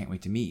Friday. I can't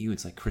wait to meet you.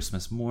 It's like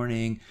Christmas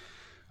morning.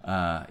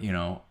 I'm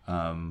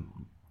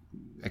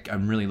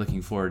really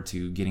looking forward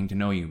to getting to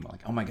know you. I'm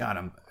like, oh my God,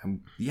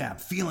 I'm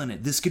feeling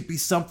it. This could be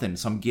something.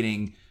 So I'm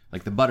getting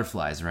like the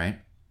butterflies, right?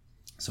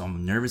 So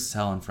I'm nervous as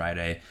hell on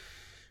Friday.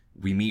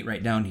 We meet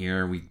right down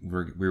here. We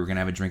were going to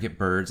have a drink at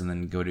Birds and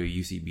then go to a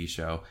UCB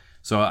show.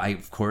 So I,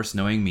 of course,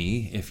 knowing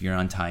me, if you're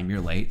on time, you're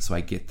late. So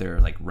I get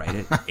there like right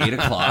at 8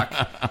 o'clock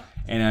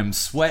and I'm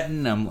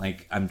sweating. I'm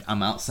like,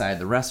 I'm outside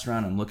the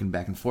restaurant. I'm looking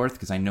back and forth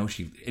because I know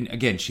she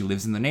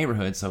lives in the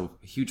neighborhood. So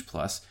huge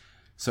plus.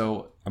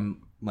 So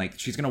I'm like,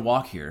 she's going to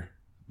walk here,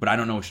 but I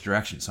don't know which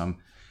direction. So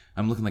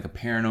I'm looking like a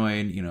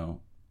paranoid,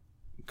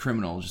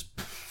 criminal, just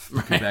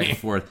looking back and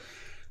forth.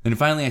 Then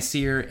finally I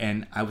see her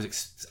and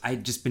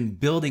I'd just been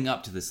building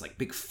up to this like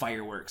big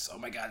fireworks. Oh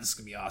my God, this is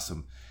going to be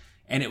awesome.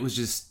 And it was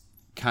just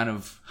kind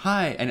of,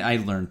 hi. And I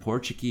learned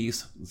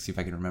Portuguese. Let's see if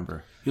I can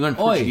remember. You learned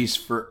Portuguese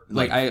for...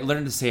 Like I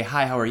learned to say,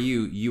 hi, how are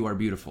you? You are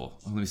beautiful.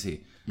 Let me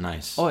see.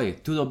 Nice. Oi,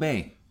 tudo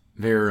bem.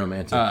 Very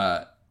romantic.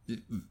 I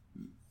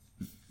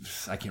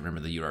can't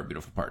remember the you are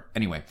beautiful part.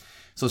 Anyway,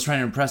 so I was trying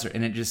to impress her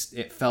and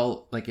it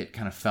felt like it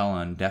kind of fell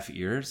on deaf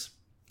ears.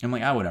 I'm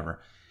like,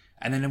 whatever.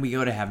 And then we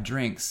go to have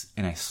drinks,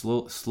 and I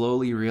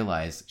slowly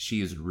realize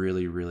she is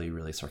really, really,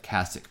 really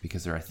sarcastic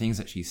because there are things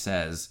that she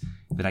says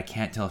that I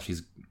can't tell if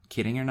she's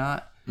kidding or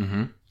not,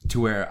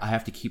 to where I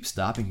have to keep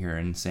stopping her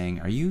and saying,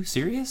 are you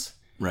serious?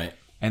 Right.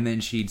 And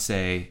then she'd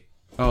say,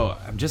 oh,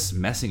 I'm just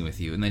messing with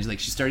you. And then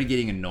she started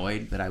getting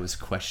annoyed that I was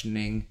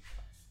questioning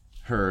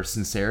her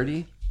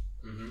sincerity.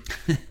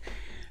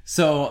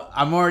 So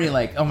I'm already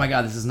like, oh my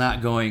God, this is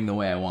not going the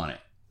way I want it.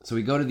 So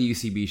we go to the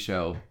UCB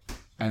show,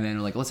 and then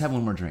we're like, let's have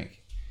one more drink.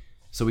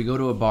 So we go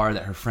to a bar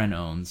that her friend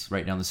owns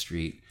right down the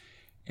street,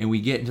 and we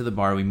get into the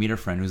bar. We meet her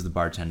friend who's the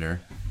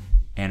bartender,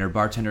 and her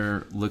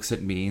bartender looks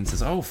at me and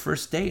says, oh,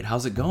 first date,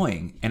 how's it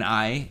going? And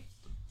I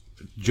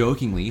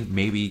jokingly,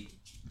 maybe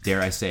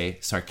dare I say,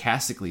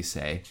 sarcastically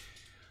say,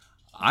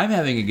 I'm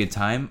having a good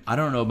time. I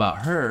don't know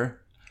about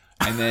her.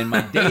 And then my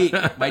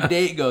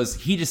date goes,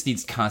 he just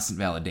needs constant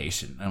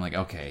validation. And I'm like,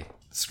 okay,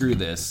 screw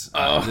this.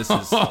 This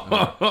is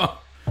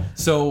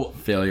so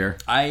failure.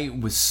 I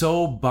was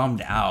so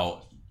bummed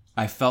out.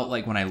 I felt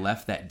like when I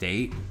left that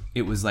date,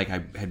 it was like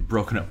I had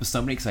broken up with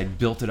somebody because I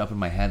built it up in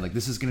my head. Like,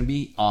 this is going to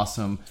be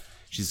awesome.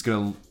 She's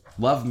going to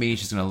love me.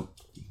 She's going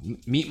to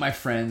meet my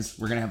friends.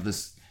 We're going to have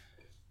this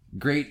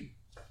great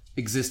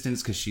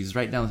existence because she's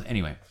right down.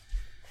 Anyway,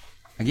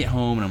 I get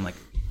home and I'm like,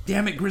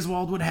 damn it,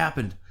 Griswold, what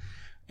happened?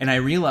 And I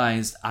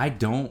realized I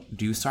don't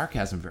do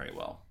sarcasm very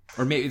well.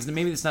 Or maybe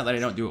it's not that I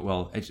don't do it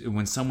well.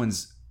 When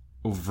someone's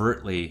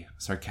overtly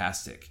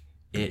sarcastic,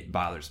 it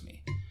bothers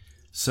me.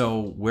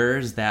 So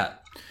where's that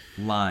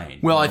line?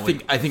 Well, I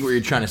think what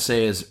you're trying to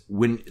say is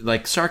when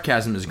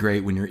sarcasm is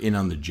great when you're in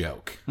on the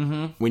joke.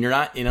 Mm-hmm. When you're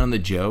not in on the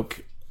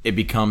joke, it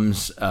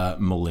becomes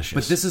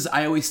malicious. But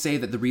I always say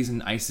that the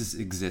reason ISIS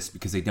exists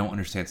because they don't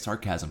understand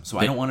sarcasm. So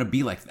I don't want to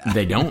be like that.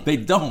 They don't. They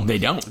don't. They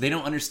don't. They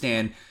don't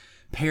understand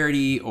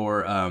parody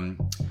or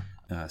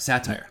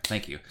satire.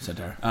 Thank you.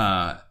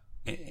 Satire.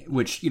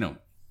 Which,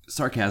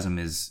 sarcasm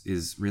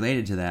is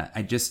related to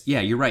that.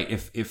 You're right.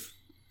 If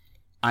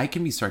I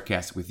can be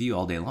sarcastic with you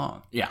all day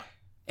long. Yeah.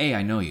 A,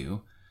 I know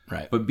you.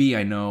 Right. But B,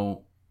 I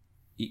know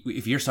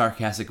if you're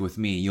sarcastic with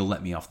me, you'll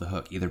let me off the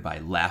hook either by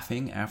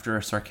laughing after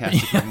a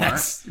sarcastic remark.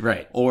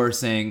 Right. Or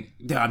saying,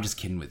 I'm just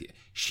kidding with you.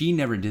 She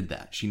never did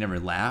that. She never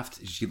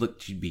laughed. She'd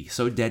be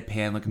so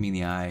deadpan, look at me in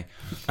the eye,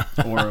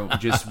 or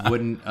just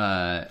wouldn't,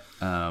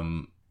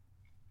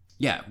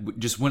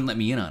 just wouldn't let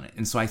me in on it.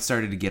 And so I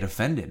started to get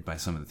offended by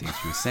some of the things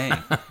she was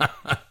saying.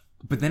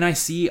 But then I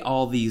see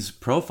all these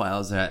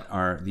profiles that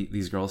are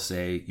these girls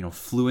say,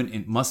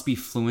 must be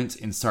fluent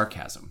in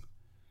sarcasm.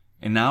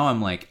 And now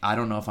I'm like, I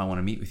don't know if I want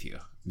to meet with you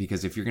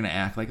because if you're going to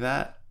act like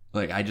that,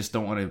 I just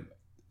don't want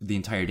the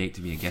entire date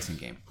to be a guessing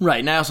game. Right.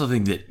 And I also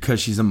think that because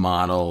she's a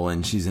model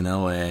and she's in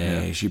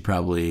LA, she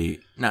probably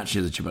she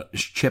has a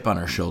chip on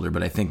her shoulder,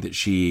 but I think that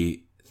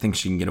she thinks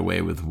she can get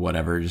away with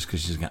whatever just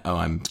because she's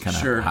I'm kind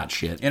of hot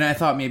shit. And I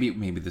thought maybe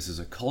this is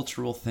a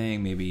cultural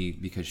thing, maybe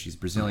because she's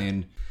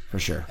Brazilian. For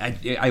sure.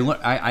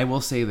 I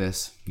will say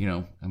this,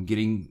 I'm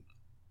getting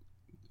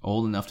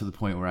old enough to the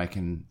point where I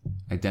can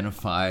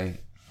identify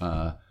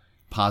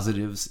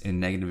positives and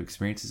negative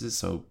experiences.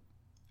 So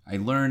I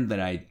learned that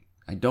I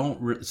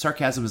don't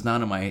sarcasm is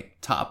not on my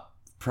top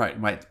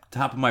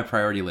of my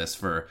priority list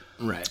for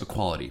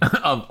equality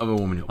of a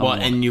woman.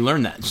 And you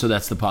learned that, so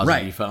that's the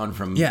positive you found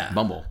from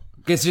Bumble.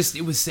 It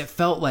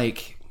felt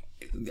like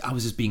I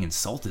was just being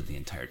insulted the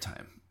entire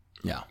time.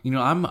 Yeah.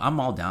 I'm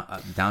all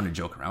down to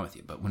joke around with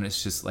you, but when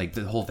it's just like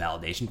the whole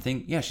validation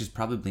thing, she's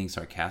probably being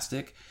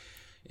sarcastic.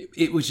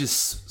 it was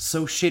just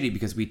so shitty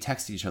because we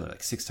texted each other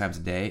like 6 times a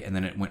day, and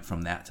then it went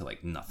from that to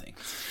like nothing.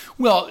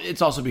 Well,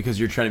 it's also because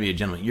you're trying to be a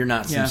gentleman. You're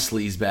not some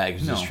sleazebag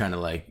who's just trying to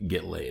like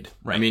get laid.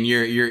 Right. I mean,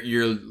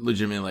 you're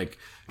legitimately like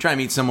trying to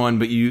meet someone,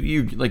 but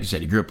you like you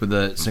said, you grew up with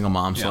a single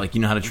mom, so like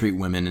you know how to treat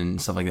women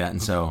and stuff like that,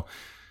 and so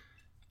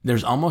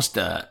there's almost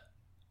a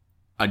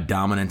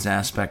dominance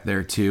aspect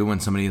there too when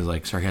somebody is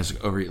like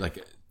sarcastic over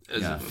like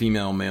as a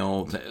female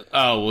male.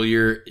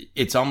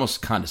 It's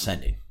almost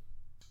condescending.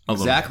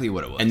 Exactly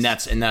what it was,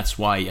 and that's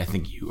why I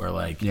think you are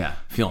like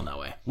feeling that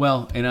way.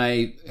 Well, and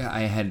I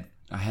had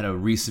a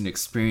recent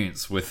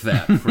experience with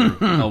that for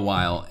a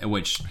while,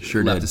 which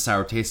left a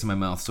sour taste in my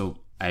mouth. So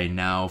I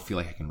now feel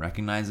like I can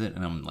recognize it,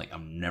 and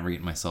I'm never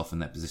getting myself in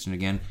that position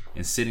again.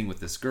 And sitting with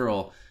this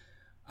girl,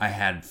 I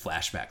had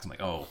flashbacks. I'm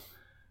like, oh,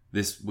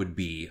 this would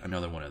be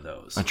another one of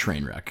those, a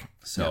train wreck.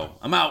 So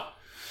I'm out.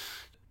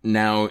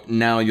 Now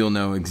you'll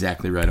know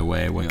exactly right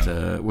away what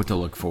to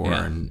look for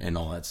and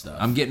all that stuff.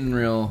 I'm getting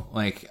real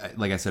like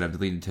I said, I've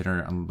deleted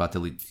Tinder. I'm about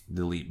to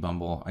delete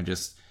Bumble.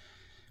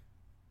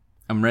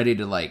 I'm ready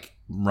to like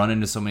run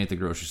into somebody at the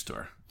grocery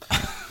store,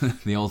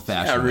 the old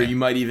fashioned. Or you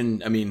might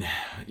even. I mean,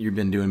 you've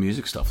been doing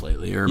music stuff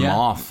lately, or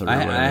Moth, or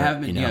whatever. I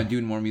have been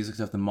doing more music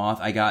stuff than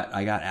Moth. I got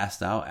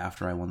asked out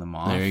after I won the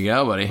Moth. There you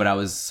go, buddy. But I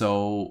was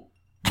so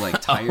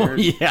like tired.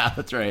 Yeah,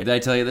 that's right. Did I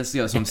tell you this?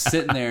 So I'm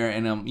sitting there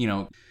and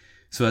I'm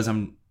so as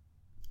I'm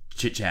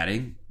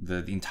chit-chatting,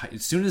 the entire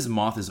as soon as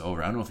Moth is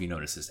over, I don't know if you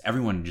noticed this,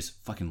 everyone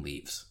just fucking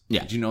leaves.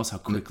 Yeah. Did you notice how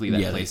quickly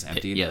that place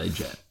emptied? Yeah, they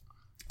jet.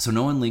 So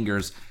no one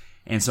lingers,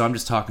 and so I'm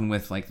just talking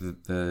with like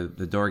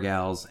the door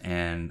gals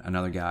and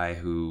another guy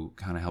who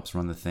kind of helps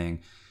run the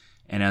thing.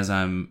 And as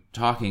I'm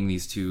talking,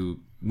 these 2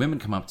 women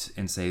come up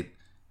and say,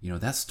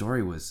 that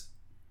story was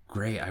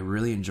great. I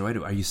really enjoyed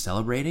it. Are you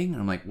celebrating?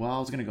 And I'm like, well, I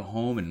was gonna go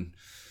home and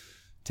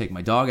take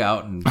my dog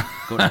out and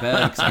go to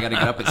bed because I got to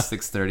get up at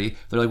 6:30.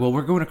 They're like, well,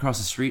 we're going across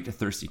the street to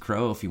Thirsty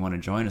Crow if you want to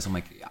join us. I'm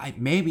like,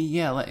 maybe,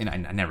 yeah. And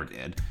I never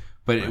did.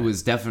 But it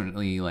was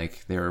definitely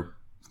like they were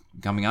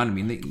coming on to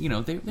me.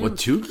 And they were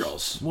 2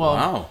 girls. Well,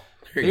 wow.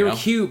 They were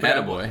cute.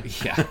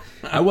 Attaboy. Yeah.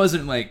 I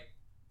wasn't like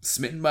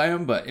smitten by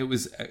them, but it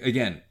was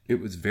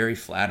very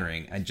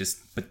flattering.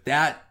 But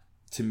that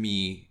to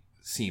me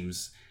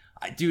seems,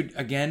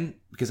 again,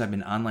 because I've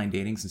been online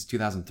dating since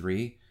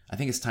 2003, I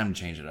think it's time to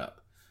change it up.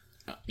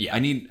 Yeah,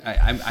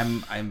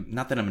 I'm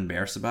not that I'm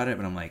embarrassed about it,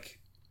 but I'm like,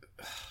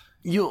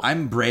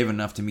 I'm brave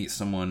enough to meet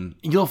someone.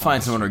 You'll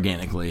find someone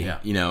organically,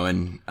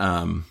 and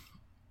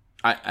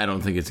I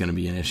don't think it's going to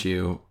be an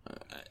issue.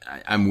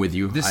 I'm with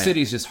you. This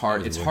city's just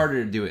hard. It's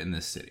harder to do it in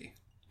this city.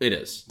 It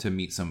is to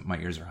meet some. My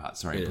ears are hot.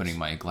 Sorry, I'm putting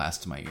my glass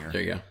to my ear.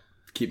 There you go.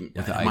 Keep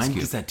with the ice mine cube.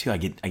 does that too. I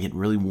get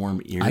really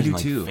warm ears. I do and,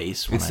 like, too.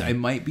 Face. It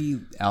might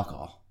be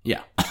alcohol.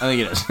 Yeah, I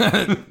think it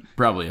is.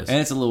 Probably is. And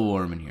it's a little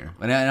warm in here.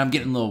 And I'm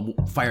getting a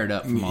little fired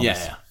up from all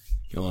this. Yeah.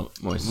 You're a little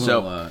moist. A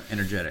little,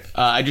 energetic.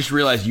 I just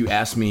realized you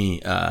asked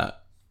me about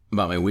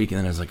my week, and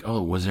then I was like,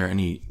 oh, was there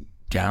any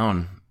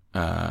down,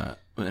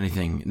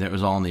 anything that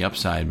was all on the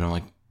upside? But I'm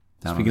like,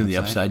 speaking of the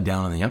upside,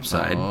 down on the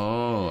upside.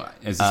 Oh,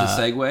 is this a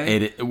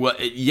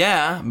segue?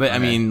 Yeah, but okay. I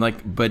mean,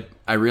 but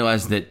I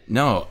realized that,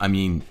 no, I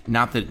mean,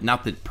 not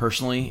that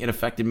personally it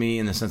affected me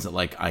in the sense that,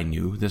 like, I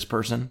knew this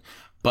person,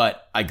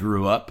 but I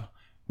grew up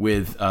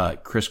with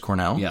Chris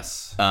Cornell.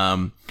 Yes.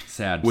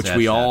 Sad. Which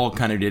we all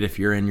kind of did. If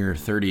you're in your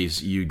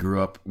 30s, you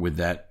grew up with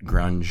that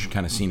grunge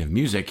kind of scene of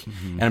music.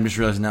 Mm-hmm. And I'm just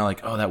realizing now, like,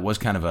 oh, that was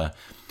kind of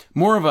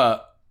more of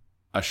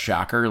a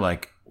shocker.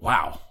 Like,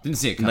 wow. Didn't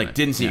see it coming.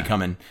 Didn't see it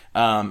coming.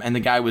 And the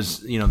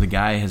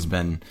guy has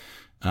been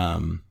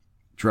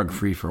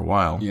drug-free for a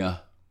while. Yeah.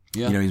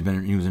 Yeah.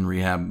 He was in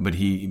rehab, but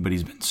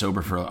he's been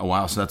sober for a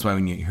while. So that's why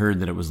when you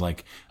heard that it was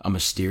like a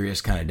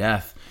mysterious kind of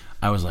death,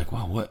 I was like,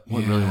 wow, what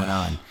really went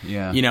on?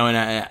 Yeah.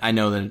 And I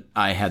know that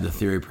I had the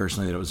theory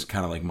personally that it was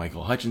kind of like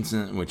Michael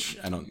Hutchinson, which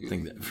I don't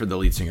think that for the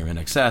lead singer of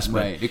NXS. But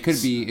right. It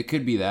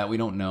could be that. We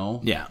don't know.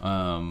 Yeah.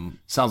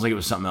 Sounds like it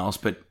was something else.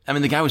 But I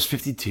mean, the guy was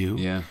 52.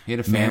 Yeah. He had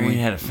a family. Married,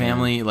 had a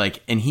family. Yeah.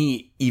 And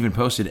he even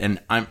posted,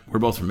 and we're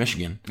both from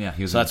Michigan. Yeah.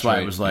 So that's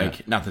why it was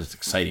like, not that it's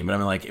exciting, but I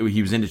mean, like,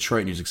 he was in Detroit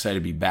and he was excited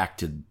to be back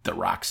to the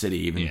Rock City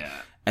even. Yeah.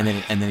 And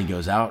then he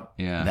goes out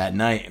that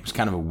night. It was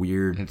kind of a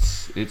weird...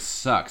 It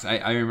sucks.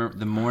 I remember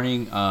the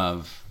morning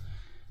of...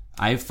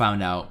 I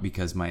found out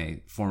because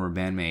my former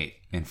bandmate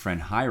and friend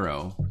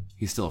Hyro,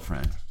 he's still a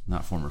friend,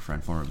 not former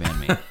friend, former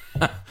bandmate,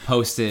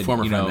 posted,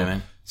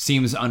 bandmate.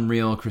 Seems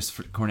unreal, Chris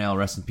Cornell,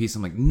 rest in peace.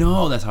 I'm like,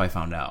 no, that's how I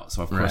found out.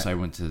 So, of course, I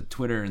went to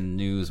Twitter and the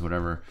news,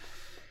 whatever.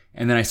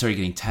 And then I started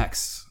getting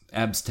texts.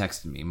 Ebbs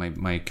texted me,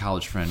 my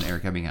college friend,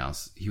 Eric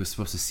Ebbinghaus. He was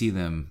supposed to see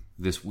them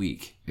this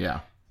week.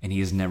 Yeah. And he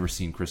has never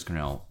seen Chris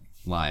Cornell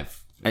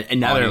live.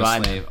 And now they're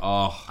live.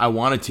 Oh, I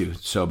wanted to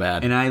so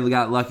bad. And I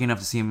got lucky enough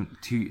to see him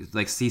see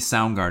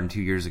Soundgarden 2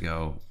 years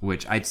ago,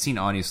 which I'd seen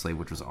Audio Slave,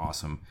 which was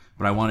awesome.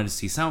 But I wanted to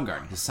see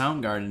Soundgarden. Because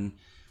Soundgarden,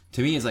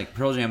 to me, is like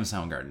Pearl Jam and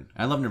Soundgarden.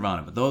 I love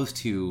Nirvana, but those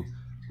two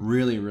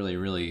really, really,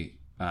 really,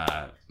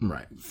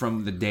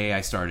 from the day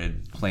I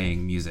started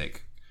playing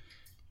music,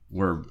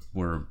 were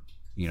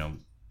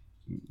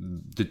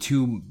the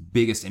two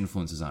biggest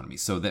influences on me.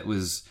 So that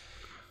was.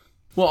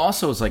 Well,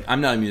 also it's like I'm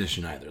not a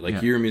musician either.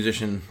 Like you're a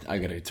musician, I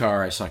got a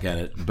guitar, I suck at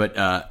it. But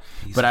I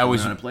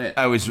always play it.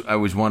 I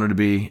always wanted to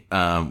be.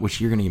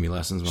 Which you're gonna give me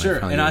lessons. When sure, I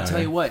finally and get I'll out tell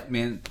here. you what,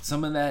 man.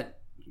 Some of that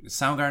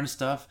Soundgarden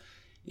stuff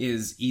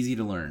is easy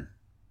to learn.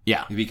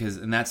 Yeah, because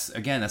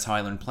that's how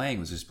I learned playing,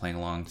 was just playing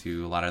along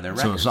to a lot of their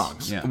records. Some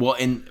songs. Yeah. Well,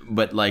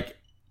 but like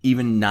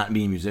even not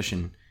being a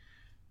musician,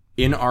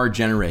 in our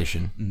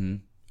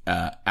generation,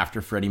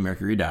 after Freddie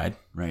Mercury died,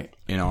 right,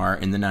 in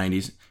the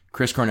 90s.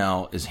 Chris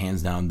Cornell is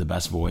hands down the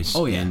best voice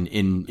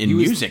in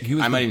music.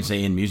 I might even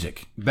say in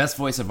music. Best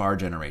voice of our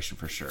generation,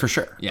 for sure. For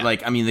sure. Yeah.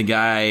 Like, I mean,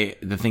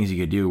 the things he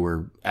could do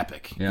were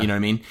epic. Yeah. You know what I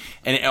mean?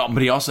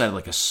 But he also had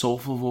like a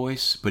soulful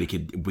voice, but he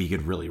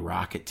could really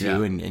rock it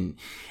too. Yeah.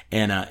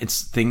 And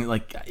it's thing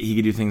like he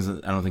could do things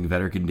that I don't think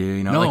Vedder could do.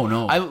 You know?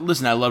 No. I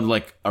loved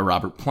like a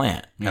Robert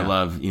Plant. Yeah. I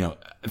love,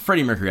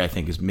 Freddie Mercury, I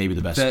think, is maybe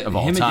the best of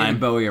all time. Him and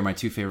David Bowie are my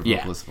two favorite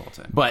vocalists of all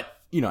time. But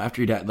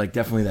after he died, like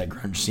definitely that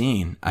grunge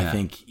scene, I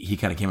think he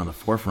kind of came on the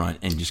forefront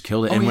and just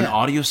killed it. And when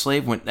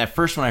Audioslave went, at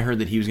first when I heard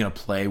that he was going to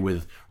play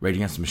with Rage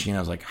Against the Machine, I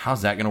was like,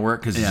 how's that going to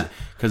work?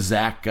 Because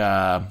Zach, De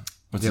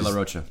La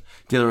Rocha,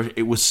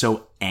 it was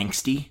so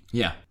angsty.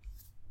 Yeah.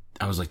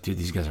 I was like, dude,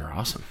 these guys are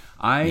awesome.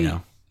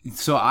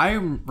 So I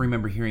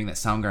remember hearing that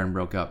Soundgarden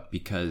broke up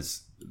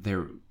because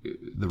the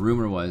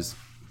rumor was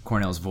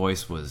Cornell's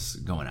voice was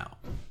going out.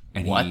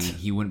 And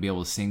he wouldn't be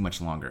able to sing much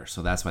longer.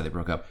 So that's why they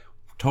broke up.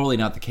 Totally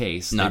not the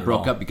case. They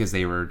broke up because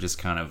they were just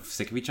kind of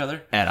sick of each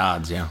other. At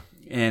odds, yeah.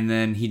 And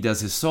then he does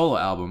his solo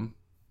album,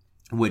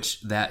 which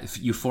that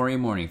Euphoria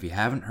Morning, if you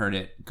haven't heard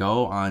it,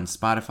 go on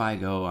Spotify,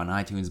 go on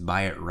iTunes,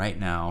 buy it right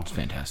now. It's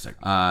fantastic.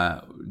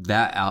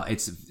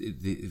 It's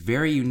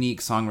very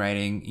unique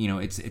songwriting.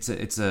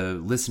 It's a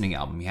listening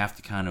album. You have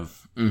to kind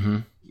of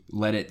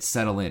let it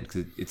settle in,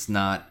 because it's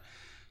not.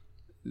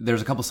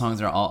 There's a couple songs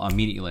that are all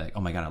immediately like, oh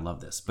my God, I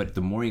love this. But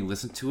the more you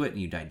listen to it and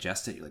you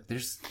digest it, you're like,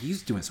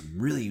 he's doing some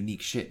really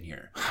unique shit in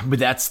here. But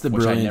that's the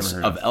brilliance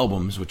of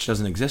albums, which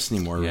doesn't exist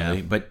anymore, really.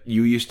 Yeah. But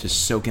you used to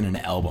soak in an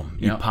album.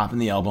 You'd pop in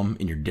the album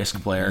in your disc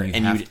player,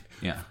 and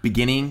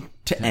beginning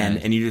to end,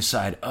 and you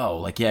decide,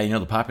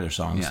 the popular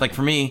songs. Yeah. Like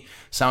for me,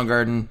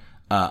 Soundgarden,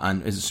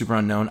 is it Super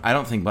Unknown? I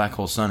don't think Black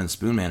Hole Sun and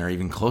Spoon Man are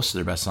even close to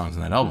their best songs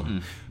on that album. Mm-hmm.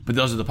 But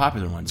those are the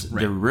popular ones.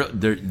 Right.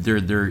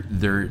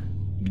 They're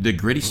the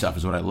gritty stuff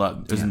is what I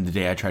love. Isn't The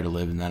Day I Tried to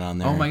Live and that on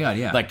there? Oh my God,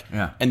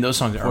 yeah. And those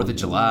songs are 4th of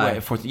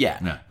July.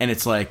 And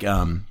it's like,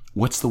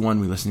 what's the one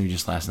we listened to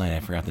just last night? I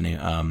forgot the name.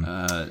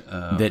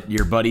 That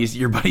your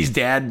buddy's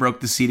dad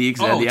broke the CD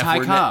because it had the Ty F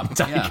word. Cobb.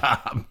 Ty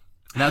Cobb.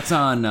 That's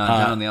on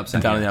Down on the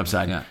Upside. Down on the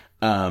Upside.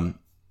 Yeah.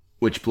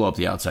 Which blew up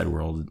the outside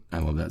world. I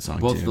love that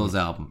song Both too. of those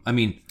albums. I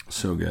mean,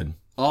 so good.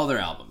 All their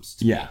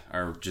albums.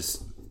 Are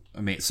just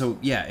amazing. So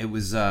it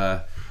was.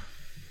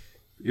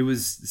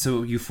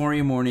 So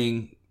Euphoria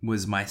Morning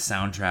was my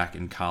soundtrack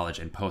in college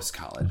and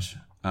post-college.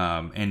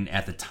 And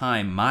at the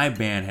time, my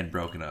band had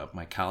broken up.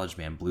 My college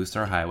band, Blue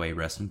Star Highway,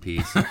 rest in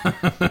peace.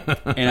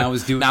 And I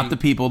was doing... Not the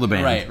people, the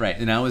band. Right.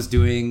 And I was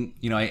doing...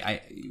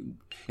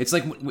 It's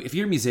like if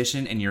you're a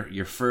musician and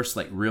your first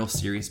like real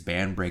serious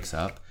band breaks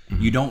up,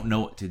 you don't know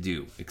what to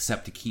do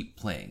except to keep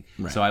playing.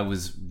 Right. So I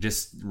was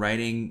just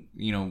writing,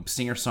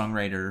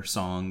 singer-songwriter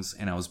songs,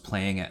 and I was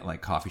playing at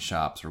like coffee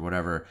shops or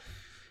whatever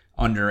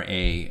under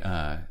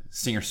a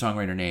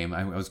singer-songwriter name.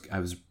 I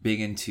was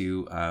big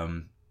into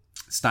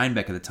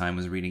Steinbeck at the time.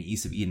 Was reading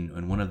East of Eden,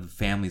 and one of the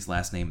family's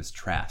last name is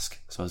Trask,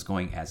 so I was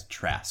going as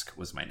Trask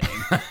was my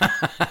name.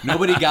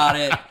 Nobody got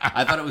it.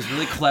 I thought it was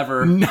really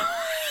clever.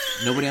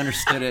 Nobody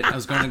understood it. I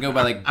was going to go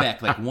by like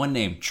Beck, like one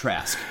name,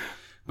 Trask,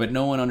 but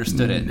no one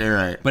understood it. They're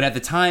right. But at the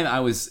time,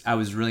 I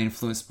was really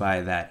influenced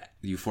by that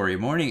Euphoria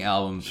Morning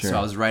album. Sure. So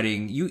I was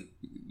writing.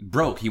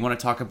 Broke. You want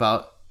to talk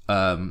about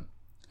an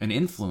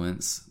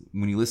influence?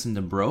 When you listen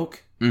to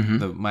Broke,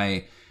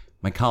 my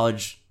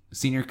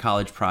senior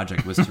college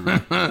project was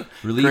to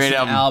release an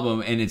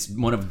album, and it's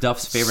one of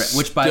Duff's favorite.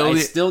 Which I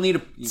still need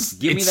to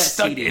give me that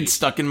CD. It's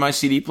stuck in my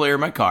CD player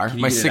in my car. Can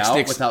you my get it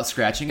out without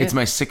scratching it? It's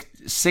my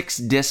six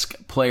disc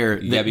player.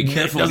 Yeah, be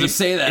careful when you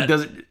say that.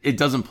 It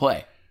doesn't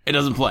play. It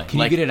doesn't play.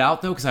 Can you get it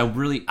out though? Because I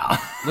really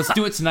let's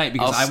do it tonight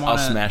because I'll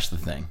smash the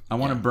thing. I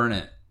want to burn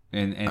it.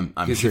 And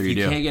I'm sure you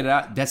do. If you can't get it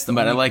out, that's the.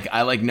 But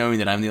I like knowing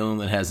that I'm the only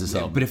one that has this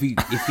album. But if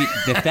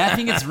that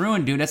thing gets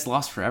ruined, dude, that's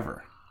lost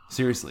forever.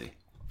 Seriously.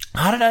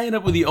 How did I end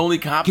up with the only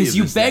copy? Because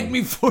you begged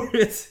me for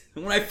it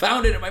when I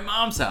found it at my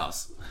mom's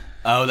house.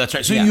 Oh, that's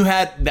right. So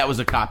that was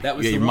a copy. That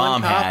was your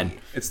mom had.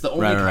 It's the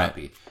only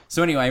copy. Right.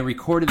 So anyway, I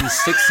recorded this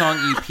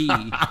 6-song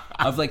EP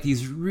of like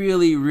these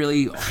really,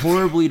 really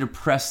horribly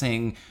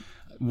depressing.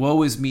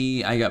 Woe is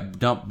me! I got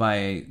dumped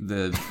by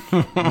the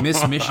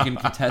Miss Michigan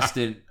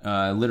contestant,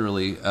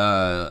 literally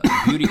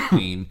beauty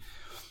queen,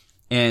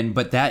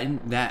 but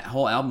that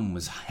whole album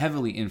was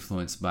heavily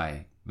influenced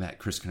by that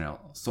Chris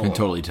Cornell solo. I can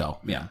totally tell.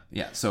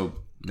 Yeah. So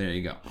there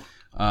you go.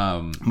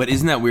 But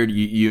isn't that weird?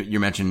 You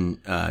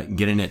mentioned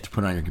getting it to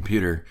put on your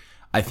computer.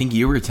 I think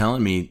you were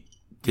telling me,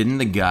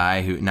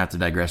 not to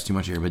digress too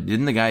much here, but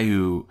didn't the guy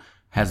who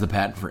has the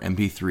patent for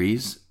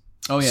MP3s?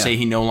 say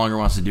he no longer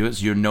wants to do it,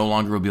 so you no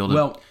longer will be able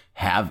to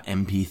have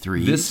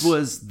MP3s.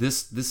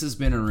 This has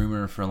been a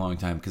rumor for a long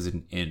time because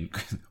in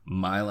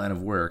my line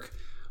of work,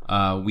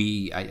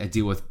 I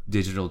deal with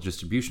digital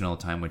distribution all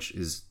the time, which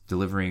is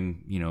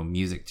delivering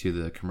music to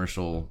the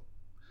commercial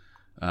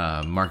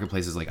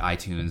marketplaces like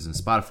iTunes and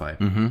Spotify.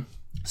 Mm-hmm.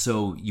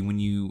 So when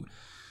you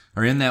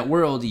are in that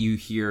world, you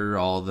hear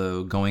all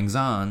the goings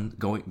on.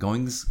 Wow.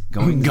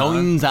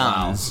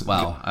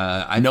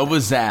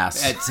 Nova's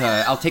ass.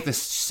 I'll take the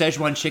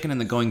Szechuan chicken and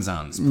the goings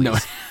ons,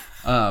 please.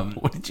 No.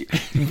 What did you?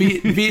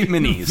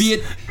 Vietnamese.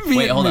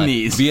 Wait, hold on.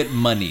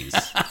 Vietmonies.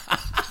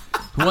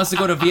 Who wants to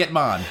go to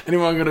Vietnam?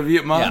 Anyone want to go to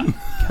Vietnam?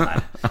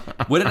 Yeah.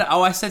 God.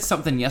 I said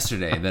something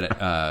yesterday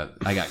that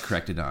I got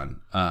corrected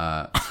on.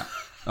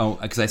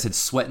 Because I said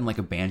sweating like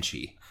a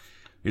banshee.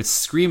 It's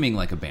screaming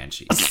like a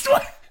banshee.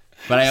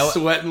 But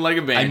Sweating like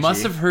a banshee. I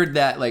must have heard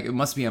that, like, it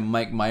must be a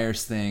Mike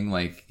Myers thing,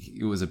 like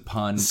it was a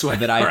pun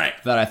that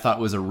I thought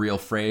was a real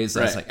phrase.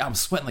 I was like, I'm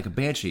sweating like a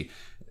banshee,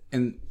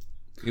 and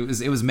it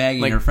was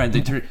Maggie and her friend.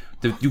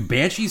 Do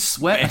banshees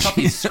sweat? I thought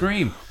they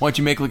scream. Why don't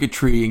you make like a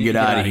tree and get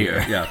out of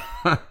here? Yeah.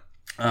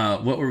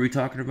 What were we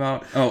talking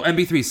about? Oh,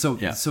 MP3.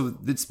 So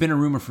it's been a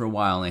rumor for a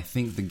while, and I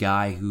think the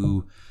guy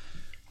who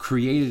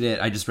created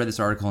it, I just read this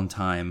article in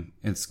Time.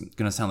 It's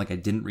going to sound like I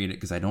didn't read it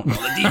because I don't know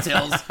the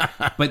details.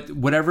 But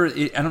whatever,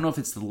 I don't know if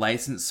it's the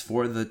license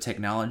for the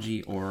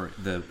technology or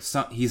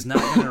he's not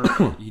going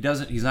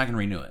to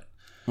renew it.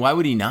 Why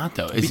would he not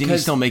though? Is he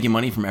still making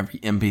money from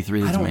every MP3 that's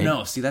made? I don't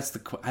know. See,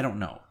 I don't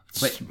know.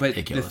 But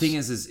the thing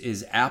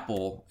is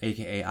Apple,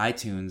 aka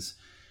iTunes,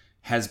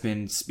 has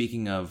been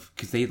speaking of,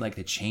 because they like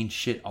to change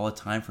shit all the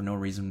time for no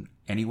reason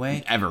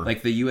anyway. Ever.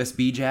 Like the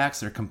USB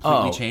jacks are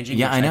completely changing,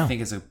 which I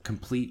think is a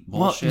complete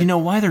bullshit. Well, you know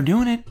why they're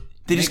doing it?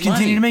 They just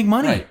continue to make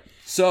money. Right.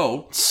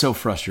 So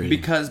frustrating.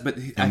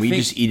 We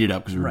just eat it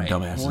up because we're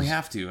dumbasses. Well, we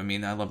have to. I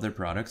mean, I love their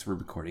products. We're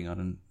recording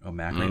on a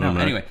Mac right now.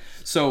 Right. Anyway,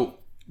 so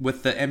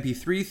with the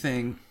MP3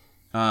 thing,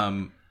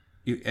 I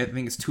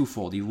think it's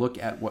twofold. You look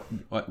at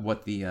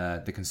what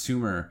the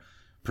consumer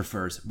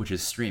prefers, which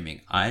is streaming.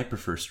 I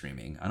prefer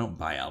streaming. I don't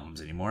buy albums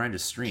anymore. I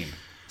just stream.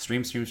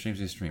 Stream.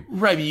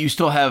 Right, but you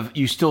still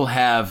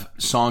have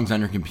songs on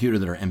your computer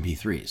that are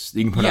MP3s.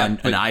 You can put on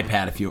an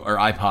iPad if you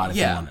want.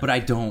 Yeah, but I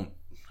don't.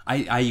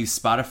 I use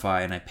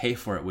Spotify and I pay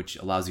for it, which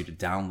allows you to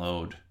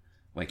download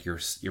like your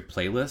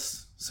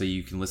playlists, so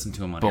you can listen to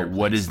them on. But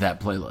what is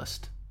that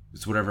playlist?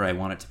 It's whatever I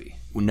want it to be.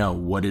 No,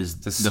 what is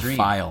the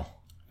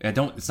file?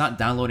 It's not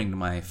downloading to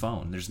my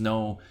phone. There's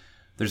no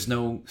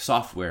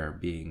software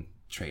being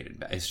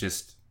traded. It's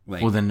just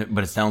like,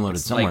 but it's downloaded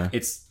somewhere. Like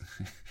it's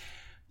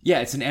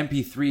an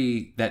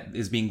MP3 that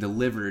is being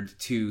delivered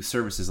to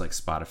services like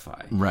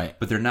Spotify. Right.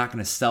 But they're not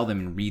going to sell them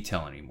in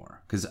retail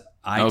anymore because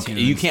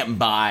iTunes. You can't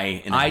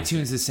buy.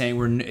 iTunes is saying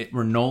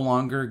we're no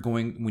longer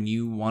going. When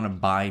you want to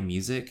buy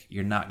music,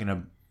 you're not going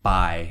to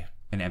buy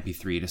an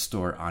MP3 to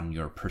store on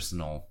your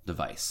personal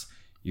device.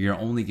 You're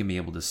only going to be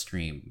able to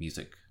stream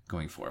music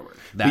going forward.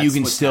 But you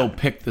can still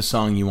pick the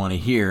song you want to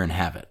hear and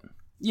have it.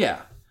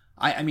 Yeah.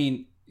 I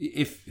mean,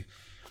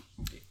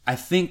 I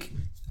think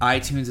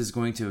iTunes is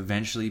going to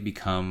eventually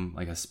become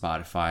like a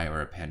Spotify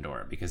or a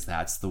Pandora, because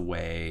that's the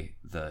way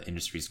the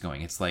industry is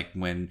going. It's like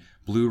when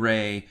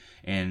Blu-ray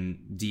and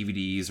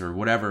DVDs or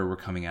whatever were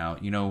coming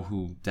out, you know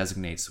who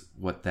designates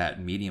what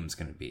that medium's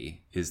going to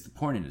be is the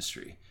porn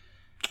industry.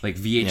 Like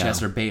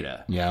VHS or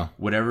beta. Yeah.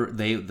 Whatever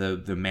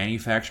the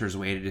manufacturers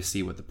waited to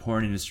see what the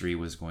porn industry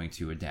was going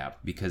to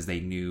adapt, because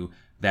they knew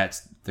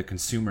that's the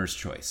consumer's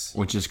choice.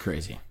 Which is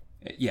crazy.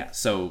 Yeah,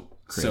 so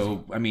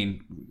I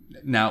mean,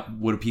 now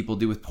what do people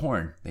do with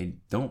porn? They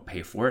don't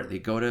pay for it. They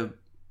go to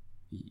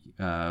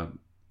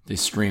they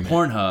stream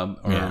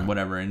Pornhub or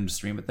whatever and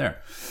stream it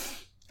there.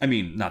 I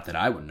mean, not that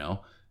I would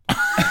know.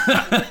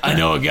 I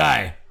know a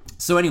guy.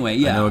 So anyway,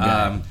 yeah. I know a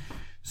guy.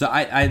 So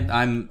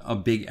I'm a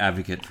big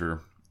advocate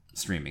for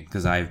streaming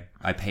because I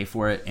pay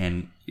for it,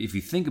 and if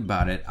you think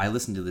about it, I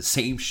listen to the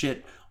same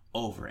shit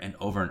over and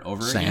over and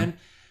over again.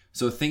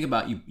 So think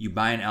about you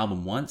buy an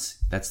album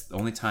once, that's the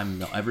only time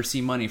you'll ever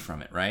see money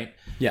from it, right?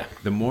 Yeah.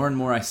 The more and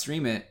more I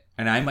stream it,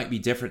 and I might be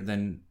different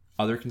than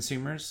other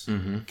consumers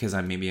because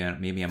maybe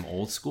I'm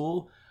old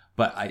school,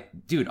 but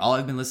all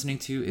I've been listening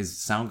to is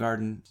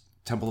Soundgarden,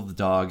 Temple of the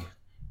Dog,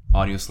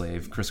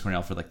 Audioslave, Chris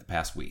Cornell for like the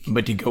past week.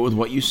 But to go with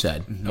what you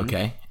said,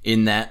 okay,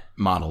 in that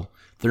model,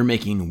 they're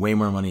making way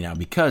more money now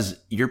because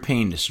you're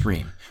paying to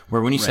stream.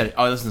 Where when you said,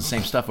 I listen to the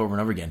same stuff over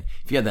and over again,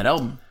 if you have that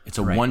album, it's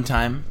a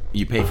one-time,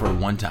 you pay for it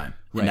one time.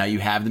 And now you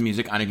have the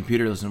music on your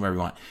computer, listen to wherever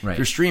you want. Right. If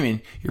you're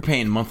streaming, you're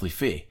paying a monthly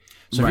fee.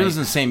 So if you're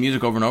listening to the same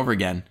music over and over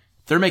again,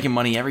 they're making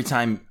money every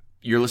time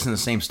you're listening to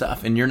the same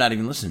stuff, and you're not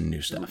even listening to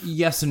new stuff.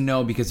 Yes and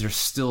no, because there's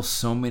still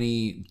so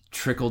many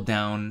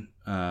trickle-down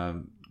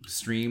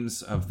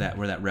streams of that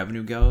where that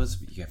revenue goes.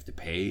 You have to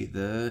pay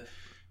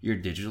your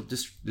digital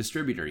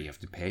distributor. You have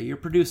to pay your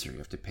producer. You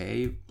have to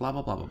pay blah,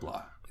 blah, blah, blah,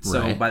 blah.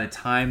 So by the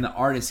time the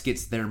artist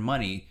gets their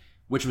money,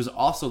 which was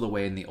also the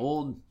way in the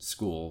old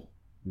school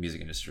music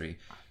industry,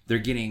 they're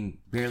getting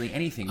barely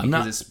anything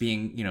because it's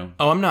being, you know.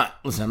 Oh, I'm not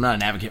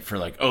an advocate for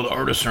like, the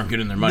artists aren't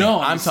getting their money.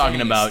 No, I'm talking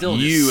about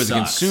you as a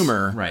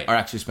consumer right. are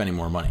actually spending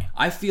more money.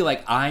 I feel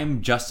like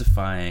I'm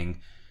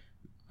justifying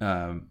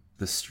the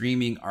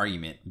streaming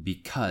argument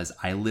because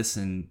I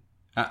listen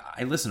to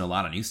a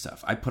lot of new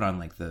stuff. I put on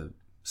like the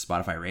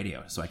Spotify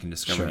radio so I can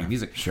discover new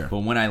music. Sure. But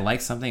when I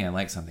like something, and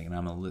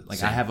I'm I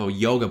have a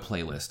yoga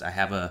playlist. I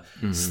have a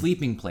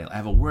sleeping playlist. I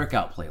have a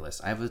workout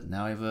playlist. I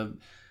have a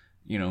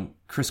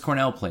Chris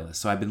Cornell playlist.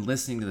 So I've been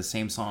listening to the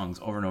same songs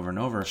over and over and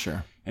over.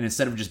 Sure. And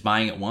instead of just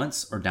buying it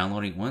once or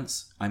downloading it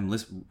once,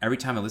 every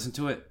time I listen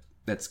to it,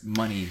 that's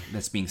money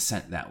that's being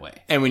sent that way.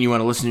 And when you want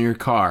to listen to your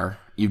car,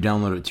 you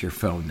download it to your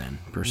phone then,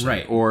 per se.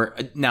 Right. Or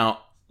now,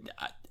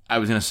 I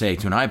was going to say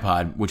to an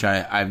iPod, which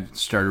I've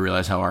started to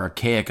realize how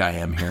archaic I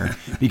am here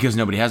because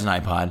nobody has an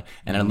iPod.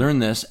 And I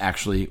learned this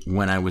actually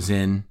when I was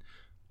in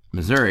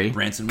Missouri.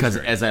 Branson, because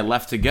Missouri. as I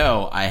left to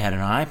go, I had an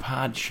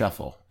iPod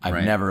Shuffle.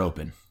 I've never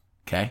opened.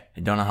 Okay, I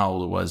don't know how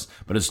old it was,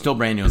 but it's still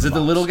brand new. Is it the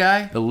little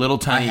guy? The little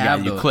tiny guy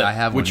you clip, I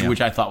have one, which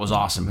I thought was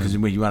awesome because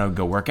when you want to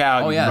go work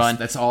out, you run,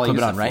 that's all I clip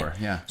use it on, it right?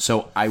 for. Yeah.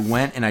 So I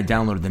went and I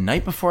downloaded the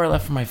night before I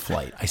left for my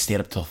flight. I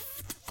stayed up till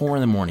 4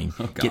 a.m,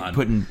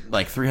 putting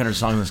like 300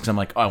 songs on this because I'm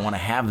like, I want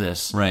to have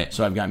this. Right.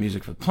 So I've got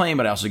music for the plane,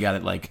 but I also got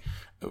it like,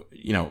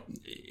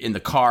 in the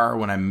car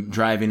when I'm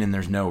driving and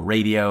there's no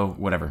radio,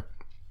 whatever.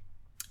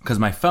 Because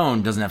my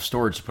phone doesn't have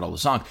storage to put all the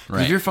songs.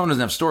 If your phone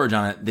doesn't have storage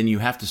on it, then you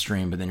have to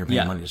stream, but then you're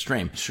paying money to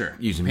stream. Sure.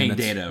 Using paying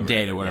minutes,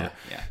 data, whatever.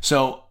 Yeah.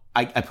 So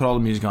I put all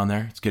the music on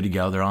there. It's good to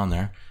go. They're on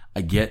there.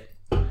 I go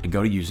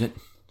to use it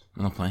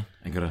on the plane.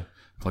 I go to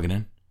plug it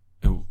in.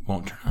 It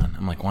won't turn on.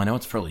 I'm like, well, I know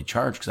it's fully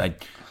charged because I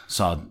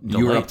saw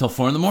you were up till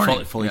 4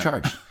 a.m. fully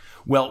charged.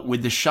 Well,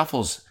 with the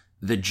shuffles,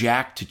 the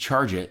jack to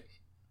charge it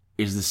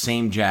is the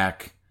same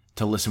jack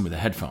to listen with the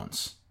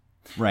headphones.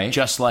 Right.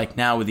 Just like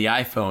now with the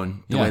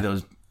iPhone, the way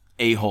those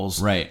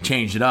a-holes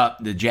changed it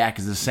up, the jack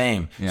is the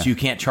same. So you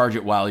can't charge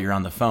it while you're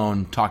on the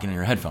phone talking in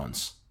your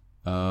headphones.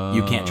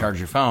 You can't charge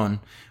your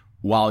phone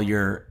while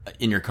you're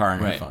in your car in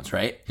headphones,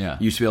 right? Yeah.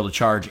 You used to be able to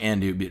charge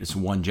and do it's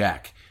one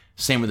jack.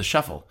 Same with the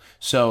shuffle.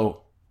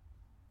 So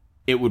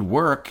it would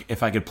work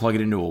if I could plug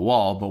it into a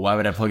wall, but why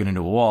would I plug it into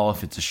a wall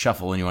if it's a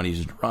shuffle and you want to use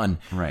it to run?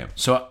 Right.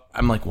 So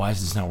I'm like, why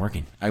is this not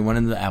working? I went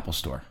into the Apple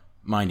store,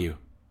 mind you,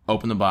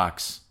 open the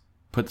box,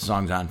 put the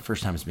songs on,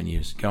 first time it's been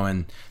used. Go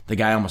in, the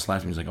guy almost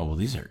laughed at me. He's like, oh, well,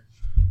 these are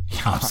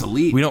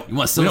obsolete. You want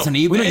to sell this on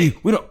eBay?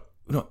 We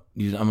don't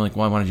use it. I'm like,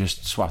 well, I want to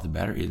just swap the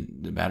battery.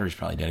 The battery's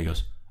probably dead. He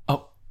goes,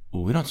 oh,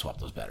 well, we don't swap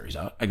those batteries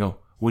out. I go,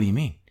 what do you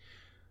mean?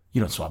 You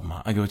don't swap them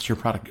out. I go, it's your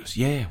product. He goes,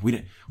 yeah, we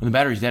didn't. When the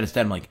battery's dead, it's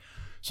dead. I'm like,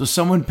 so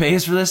someone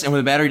pays for this, and when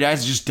the battery dies,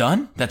 it's just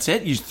done? That's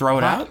it? You just throw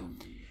it out?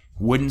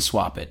 Wouldn't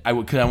swap it.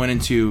 Because I went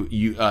into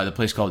the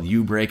place called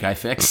You Break, I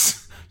Fix.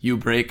 You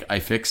Break, I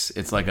Fix.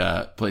 It's like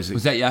a place.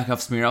 Was that Yakov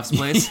Smirov's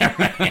place?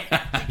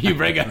 You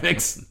Break, I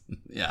Fix.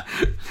 Yeah.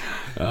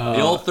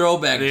 The old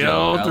throwback joke. The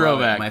old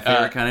throwback. My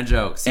favorite kind of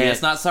joke. See,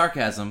 it's not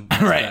sarcasm.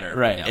 That's better.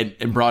 Right. Yeah.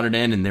 And brought it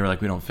in, and they were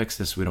like, we don't fix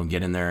this. We don't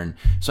get in there. And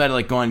so I had to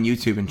like go on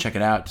YouTube and check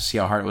it out to see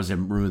how hard it was to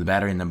remove the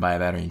battery and then buy a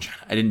battery in China.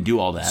 I didn't do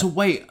all that. So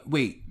wait.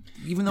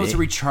 Even though it's a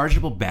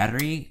rechargeable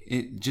battery,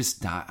 it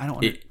just died. I don't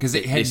because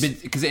it had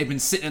been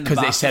sitting in the box. Because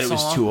they said it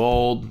was too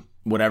old.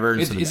 Whatever.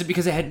 Is it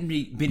because it hadn't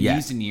been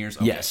used in years?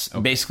 Okay. Yes.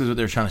 Okay. Basically, what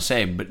they're trying to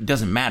say, but it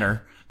doesn't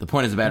matter. The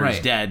point is the battery's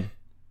dead.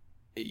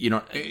 You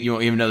won't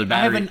even know the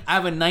battery. I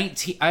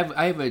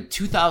have a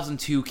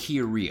 2002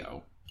 Kia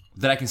Rio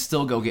that I can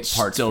still go get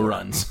parts. Still for.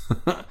 Runs.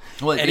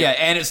 Well, and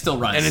it still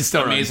runs. And it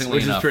still amazingly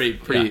runs, which enough.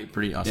 is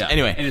pretty awesome. Yeah.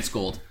 Anyway, and it's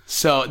gold.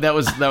 So that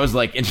was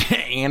like,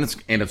 and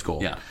it's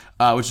gold. Yeah.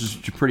 Which is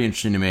pretty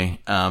interesting to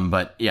me.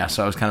 But yeah,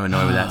 so I was kind of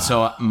annoyed with that.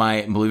 So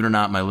believe it or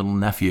not, my little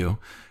nephew,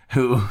 I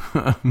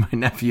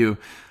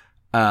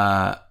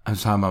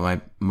was talking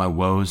about my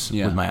woes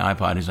with my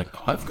iPod. He's like,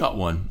 oh, I've got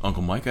one,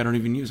 Uncle Mike. I don't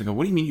even use it. I go,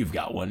 what do you mean you've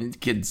got one? Of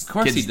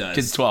course he does.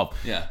 Kid's 12.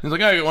 Yeah. He's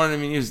like, I don't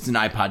even use it. It's an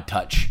iPod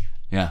Touch.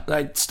 Yeah.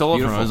 I stole it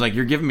from him. I was like,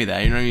 you're giving me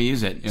that. You don't even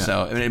use it. Yeah.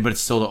 So, but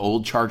it's still the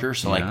old charger.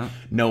 So like,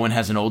 no one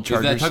has an old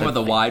charger. Is that talking about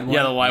the wide one?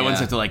 Yeah, the wide ones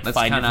have to like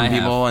find different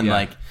people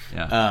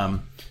and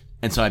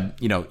and so I,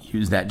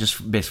 use that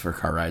just basically for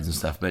car rides and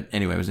stuff. But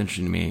anyway, it was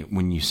interesting to me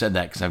when you said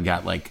that because I've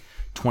got like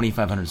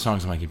 2,500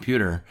 songs on my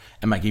computer,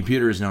 and my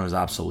computer is known as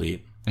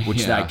obsolete,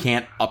 which I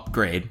can't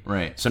upgrade.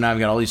 Right. So now I've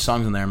got all these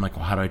songs in there. I'm like,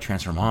 well, how do I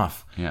transfer them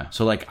off? Yeah.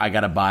 So like, I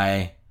got to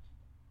buy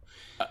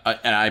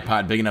an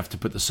iPod big enough to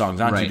put the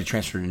songs onto to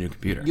transfer to a new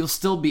computer. You'll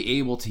still be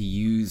able to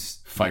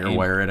use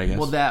FireWire it, I guess.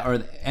 Well, that or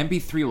the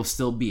MP3 will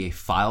still be a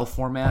file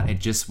format. It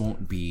just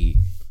won't be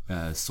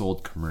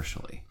sold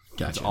commercially.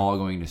 Gotcha. It's all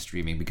going to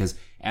streaming because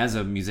as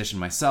a musician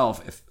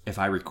myself, if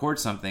I record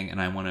something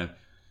and I want to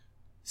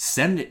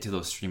send it to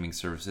those streaming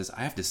services,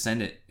 I have to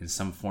send it in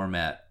some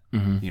format,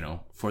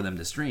 for them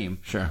to stream.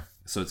 Sure.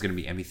 So it's going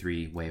to be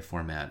MP3, WAV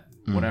format,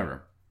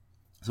 whatever.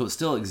 So it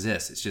still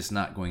exists. It's just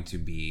not going to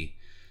be.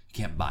 You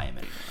can't buy them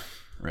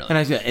anymore.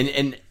 Really.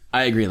 And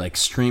I agree. Like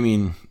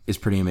streaming is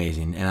pretty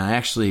amazing, and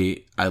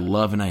I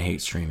love and I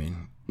hate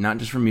streaming. not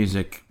just for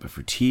music, but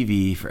for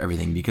TV, for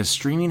everything, because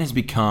streaming has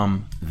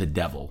become the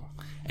devil.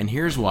 And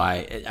here's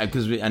why,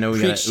 because I know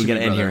we got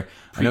to end here.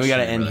 I know we got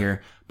to end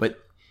here, but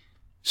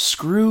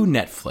screw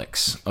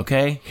Netflix,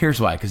 okay? Here's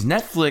why, because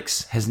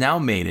Netflix has now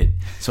made it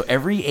so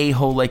every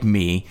a-hole like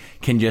me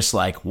can just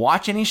like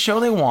watch any show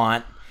they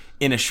want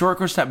in a short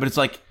course of time, but it's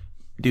like,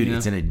 dude,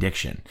 it's an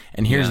addiction.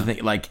 And here's the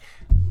thing, like,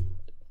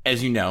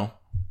 as you know,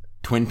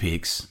 Twin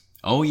Peaks.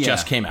 Oh yeah,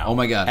 just came out. Oh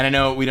my god! And I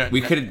know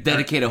we could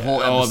dedicate a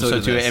whole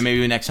episode to it, and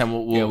maybe next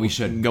time we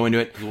should go into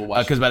it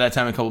because by that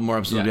time a couple more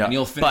episodes will be out. And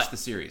you'll finish the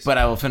series. But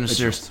I will finish the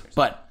series.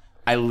 But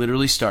I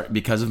literally start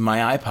because of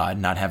my iPod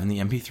not having the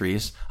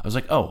MP3s. I was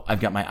like, oh, I've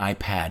got my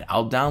iPad.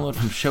 I'll download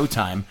from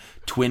Showtime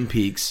Twin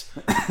Peaks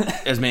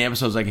as many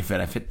episodes as I can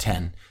fit. I fit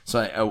 10. So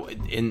I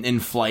in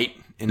flight.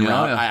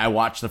 I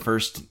watched the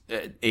first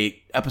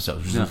 8 episodes,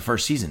 which is the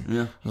first season.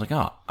 Yeah. I was like,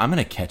 oh, I'm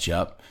going to catch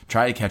up.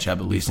 Try to catch up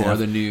at least before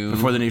the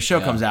new show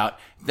comes out.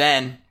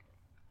 Then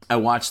I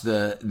watched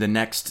the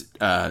next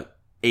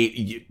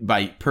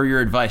 8 per your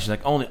advice. She's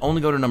like,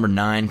 only go to number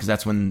 9 because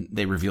that's when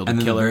they revealed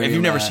the killer. If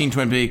you've never seen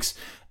Twin Peaks,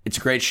 it's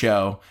a great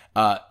show.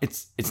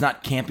 It's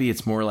not campy.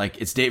 It's more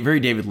like it's very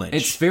David Lynch.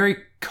 It's very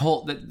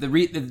cult.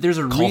 There's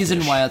a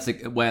reason why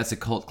it's a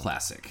cult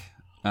classic.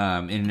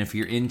 And if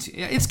you're into,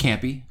 it's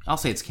campy. I'll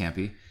say it's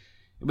campy,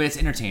 but it's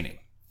entertaining.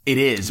 It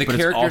is. The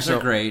characters are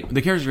great.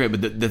 The characters are great,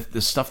 but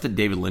the stuff that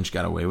David Lynch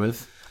got away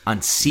with on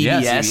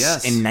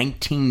CBS in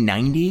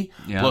 1990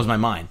 blows my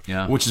mind.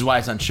 Yeah. Which is why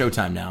it's on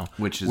Showtime now.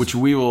 Which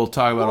we will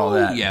talk about all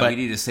that. Yeah, but we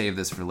need to save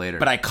this for later.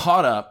 But I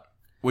caught up,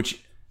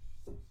 which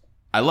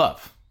I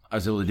love. I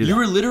was able to do that. You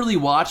were literally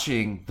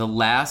watching the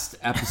last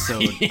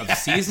episode of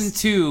season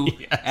 2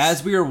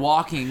 as we were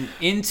walking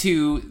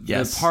into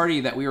the party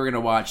that we were going to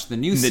watch the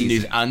new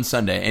season on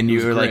Sunday, and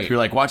you're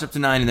like, watch up to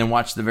 9, and then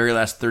watch the very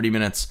last 30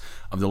 minutes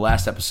of the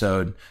last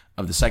episode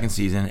of the second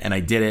season. And I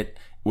did it,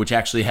 which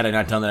actually had I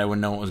not done that, I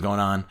wouldn't know what was going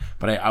on.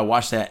 But I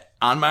watched that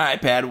on my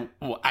iPad.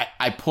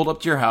 I pulled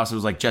up to your house. It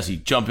was like, Jesse,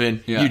 jump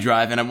in, you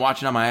drive, and I'm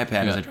watching on my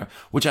iPad as I drive,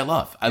 which I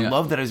love. I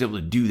love that I was able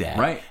to do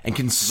that, and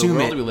consume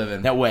it we live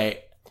in. That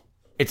way.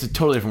 It's a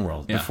totally different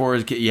world. Yeah. Before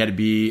you had to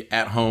be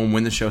at home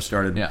when the show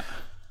started. Yeah.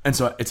 And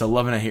so it's a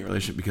love and a hate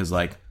relationship because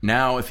like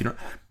now if you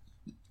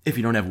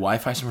don't have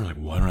Wi-Fi somewhere, like,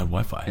 well, I don't have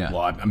Wi-Fi. Yeah.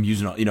 Well, I'm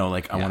using all, I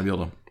want to be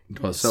able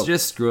to. So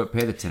just screw it,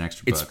 pay the 10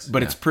 extra bucks.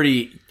 But it's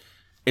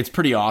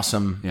pretty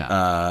awesome.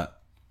 Yeah.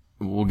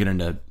 We'll get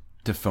into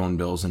phone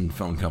bills and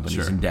phone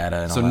companies and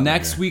data and all that. So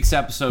next week's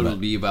episode will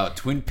be about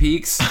Twin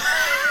Peaks.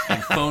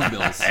 And phone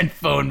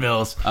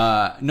bills.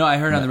 No, I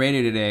heard on the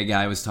radio today a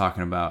guy was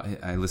talking about,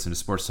 I listened to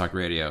Sports Talk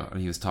Radio, and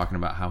he was talking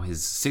about how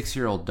his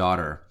 6-year-old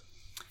daughter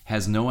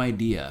has no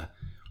idea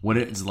what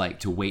it's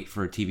like to wait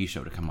for a TV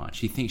show to come on.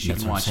 She thinks she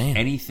can watch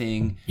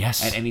anything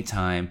at any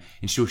time.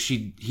 And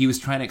he was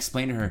trying to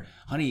explain to her,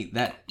 honey,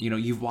 that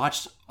you've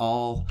watched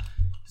all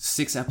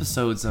 6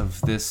 episodes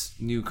of this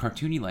new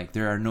cartoon you like.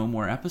 There are no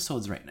more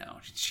episodes right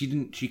now.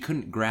 She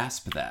couldn't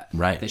grasp that.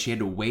 Right. That she had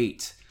to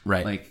wait.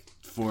 Right. Like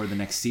for the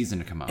next season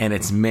to come out. And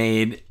it's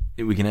made,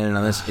 we can end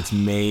on this, it's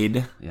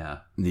made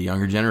the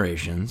younger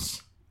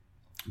generations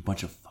a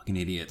bunch of fucking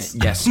idiots.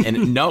 Yes,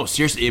 and no,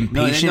 seriously,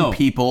 impatient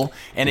people,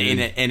 and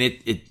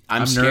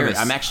I'm scared. Nervous.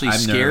 I'm actually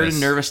scared and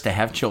nervous to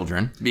have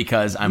children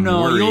because I'm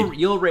worried.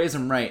 You'll raise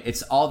them right.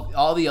 It's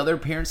all the other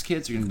parents'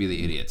 kids are going to be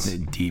the idiots. The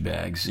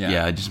D-bags.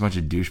 Yeah, just a bunch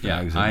of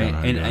douchebags.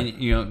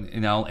 Yeah,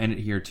 and I'll end it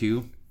here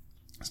too.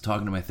 I was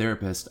talking to my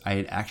therapist. I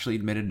had actually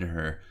admitted to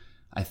her,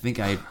 I think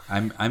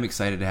I'm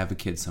excited to have a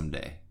kid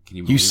someday. Can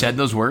you believe You said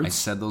those words? I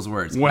said those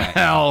words.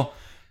 Well,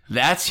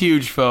 that's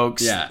huge,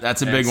 folks. Yeah,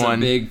 that's a big one.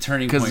 A big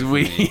turning point because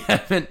we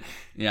haven't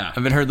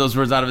heard those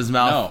words out of his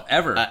mouth. No,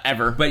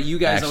 ever. But you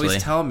guys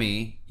always tell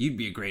me you'd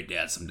be a great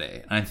dad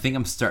someday, and I think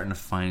I'm starting to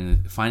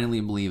finally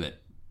believe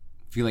it.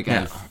 I feel like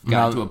I've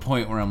got to a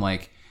point where I'm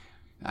like,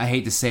 I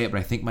hate to say it,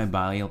 but I think my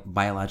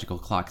biological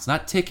clock, it's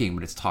not ticking,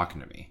 but it's talking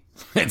to me.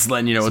 It's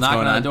letting you know what's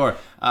going on. On the door.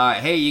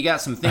 Hey, you got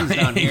some things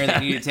down here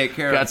that you need to take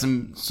care of. Got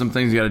some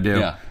things you got to do.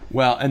 Yeah.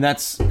 Well, and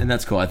that's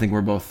cool. I think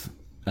we're both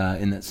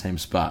in that same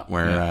spot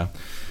where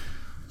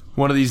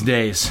one of these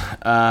days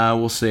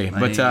we'll see.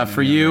 But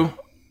for you,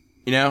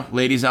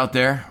 ladies out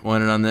there,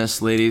 wanted on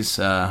this, ladies,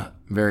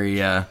 very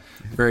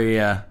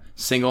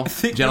single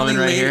gentleman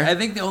right here. I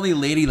think the only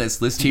lady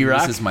that's listening to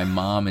this is my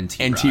mom and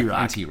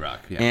T-Rock.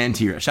 And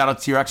T-Rock. Shout out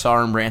to T-Rock. Saw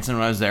her in Branson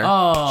when I was there.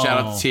 Oh. Shout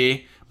out to T.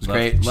 It was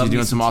great. She's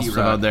doing some awesome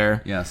stuff out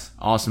there. Yes.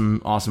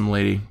 Awesome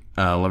lady.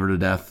 Love her to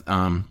death.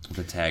 We'll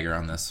tag her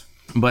on this.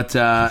 But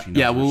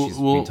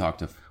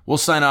we'll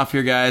sign off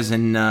here, guys,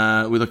 and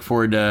we look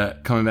forward to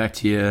coming back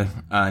to you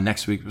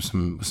next week with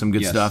some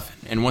good stuff.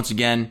 And once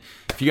again,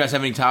 if you guys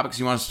have any topics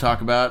you want us to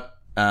talk about,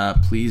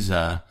 please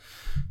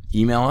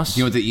email us.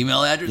 You know what the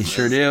email address is? You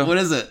sure do. What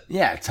is it?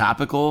 Yeah,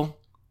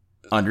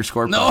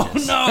 topical_punches.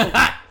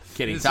 No.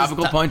 Kidding.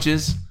 Topical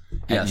punches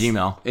at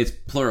Gmail. It's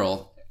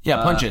plural.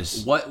 Yeah,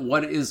 punches.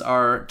 What is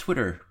our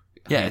Twitter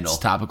Yeah, handle.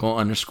 it's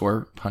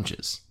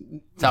topical_punches.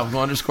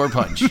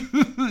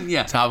 Topical_punch.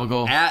 Yeah.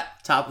 Topical.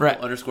 At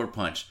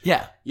topical_punch.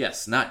 Yeah.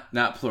 Yes, not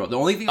plural. The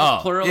only thing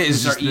that's plural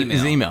is our email.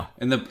 Is email.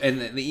 And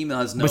the email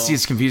has no... But see,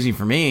 it's confusing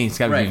for me. It's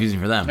got to be confusing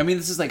for them. I mean,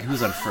 this is like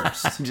who's on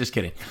first. I'm just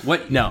kidding.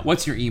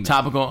 What's your email?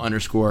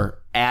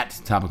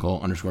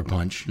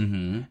 Topical_@topical_punch.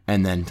 Mm-hmm.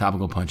 And then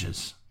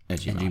topicalpunches at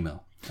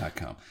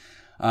gmail.com.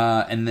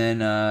 And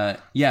then,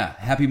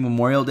 happy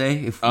Memorial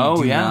Day. If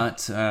we do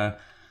not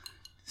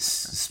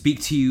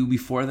speak to you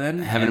before then.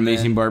 Have an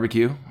amazing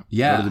barbecue.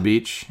 Yeah. Go to the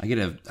beach. I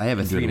have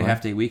a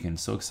 3.5 day weekend.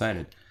 So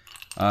excited.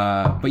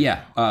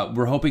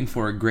 We're hoping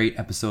for a great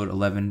episode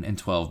 11 and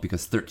 12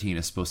 because 13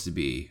 is supposed to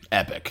be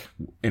epic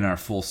in our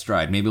full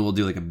stride. Maybe we'll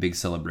do like a big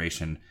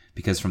celebration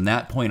because from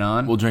that point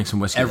on, we'll drink some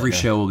whiskey. Every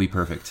show will be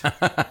perfect.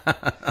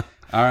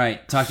 All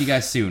right. Talk to you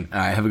guys soon. All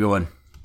right. Have a good one.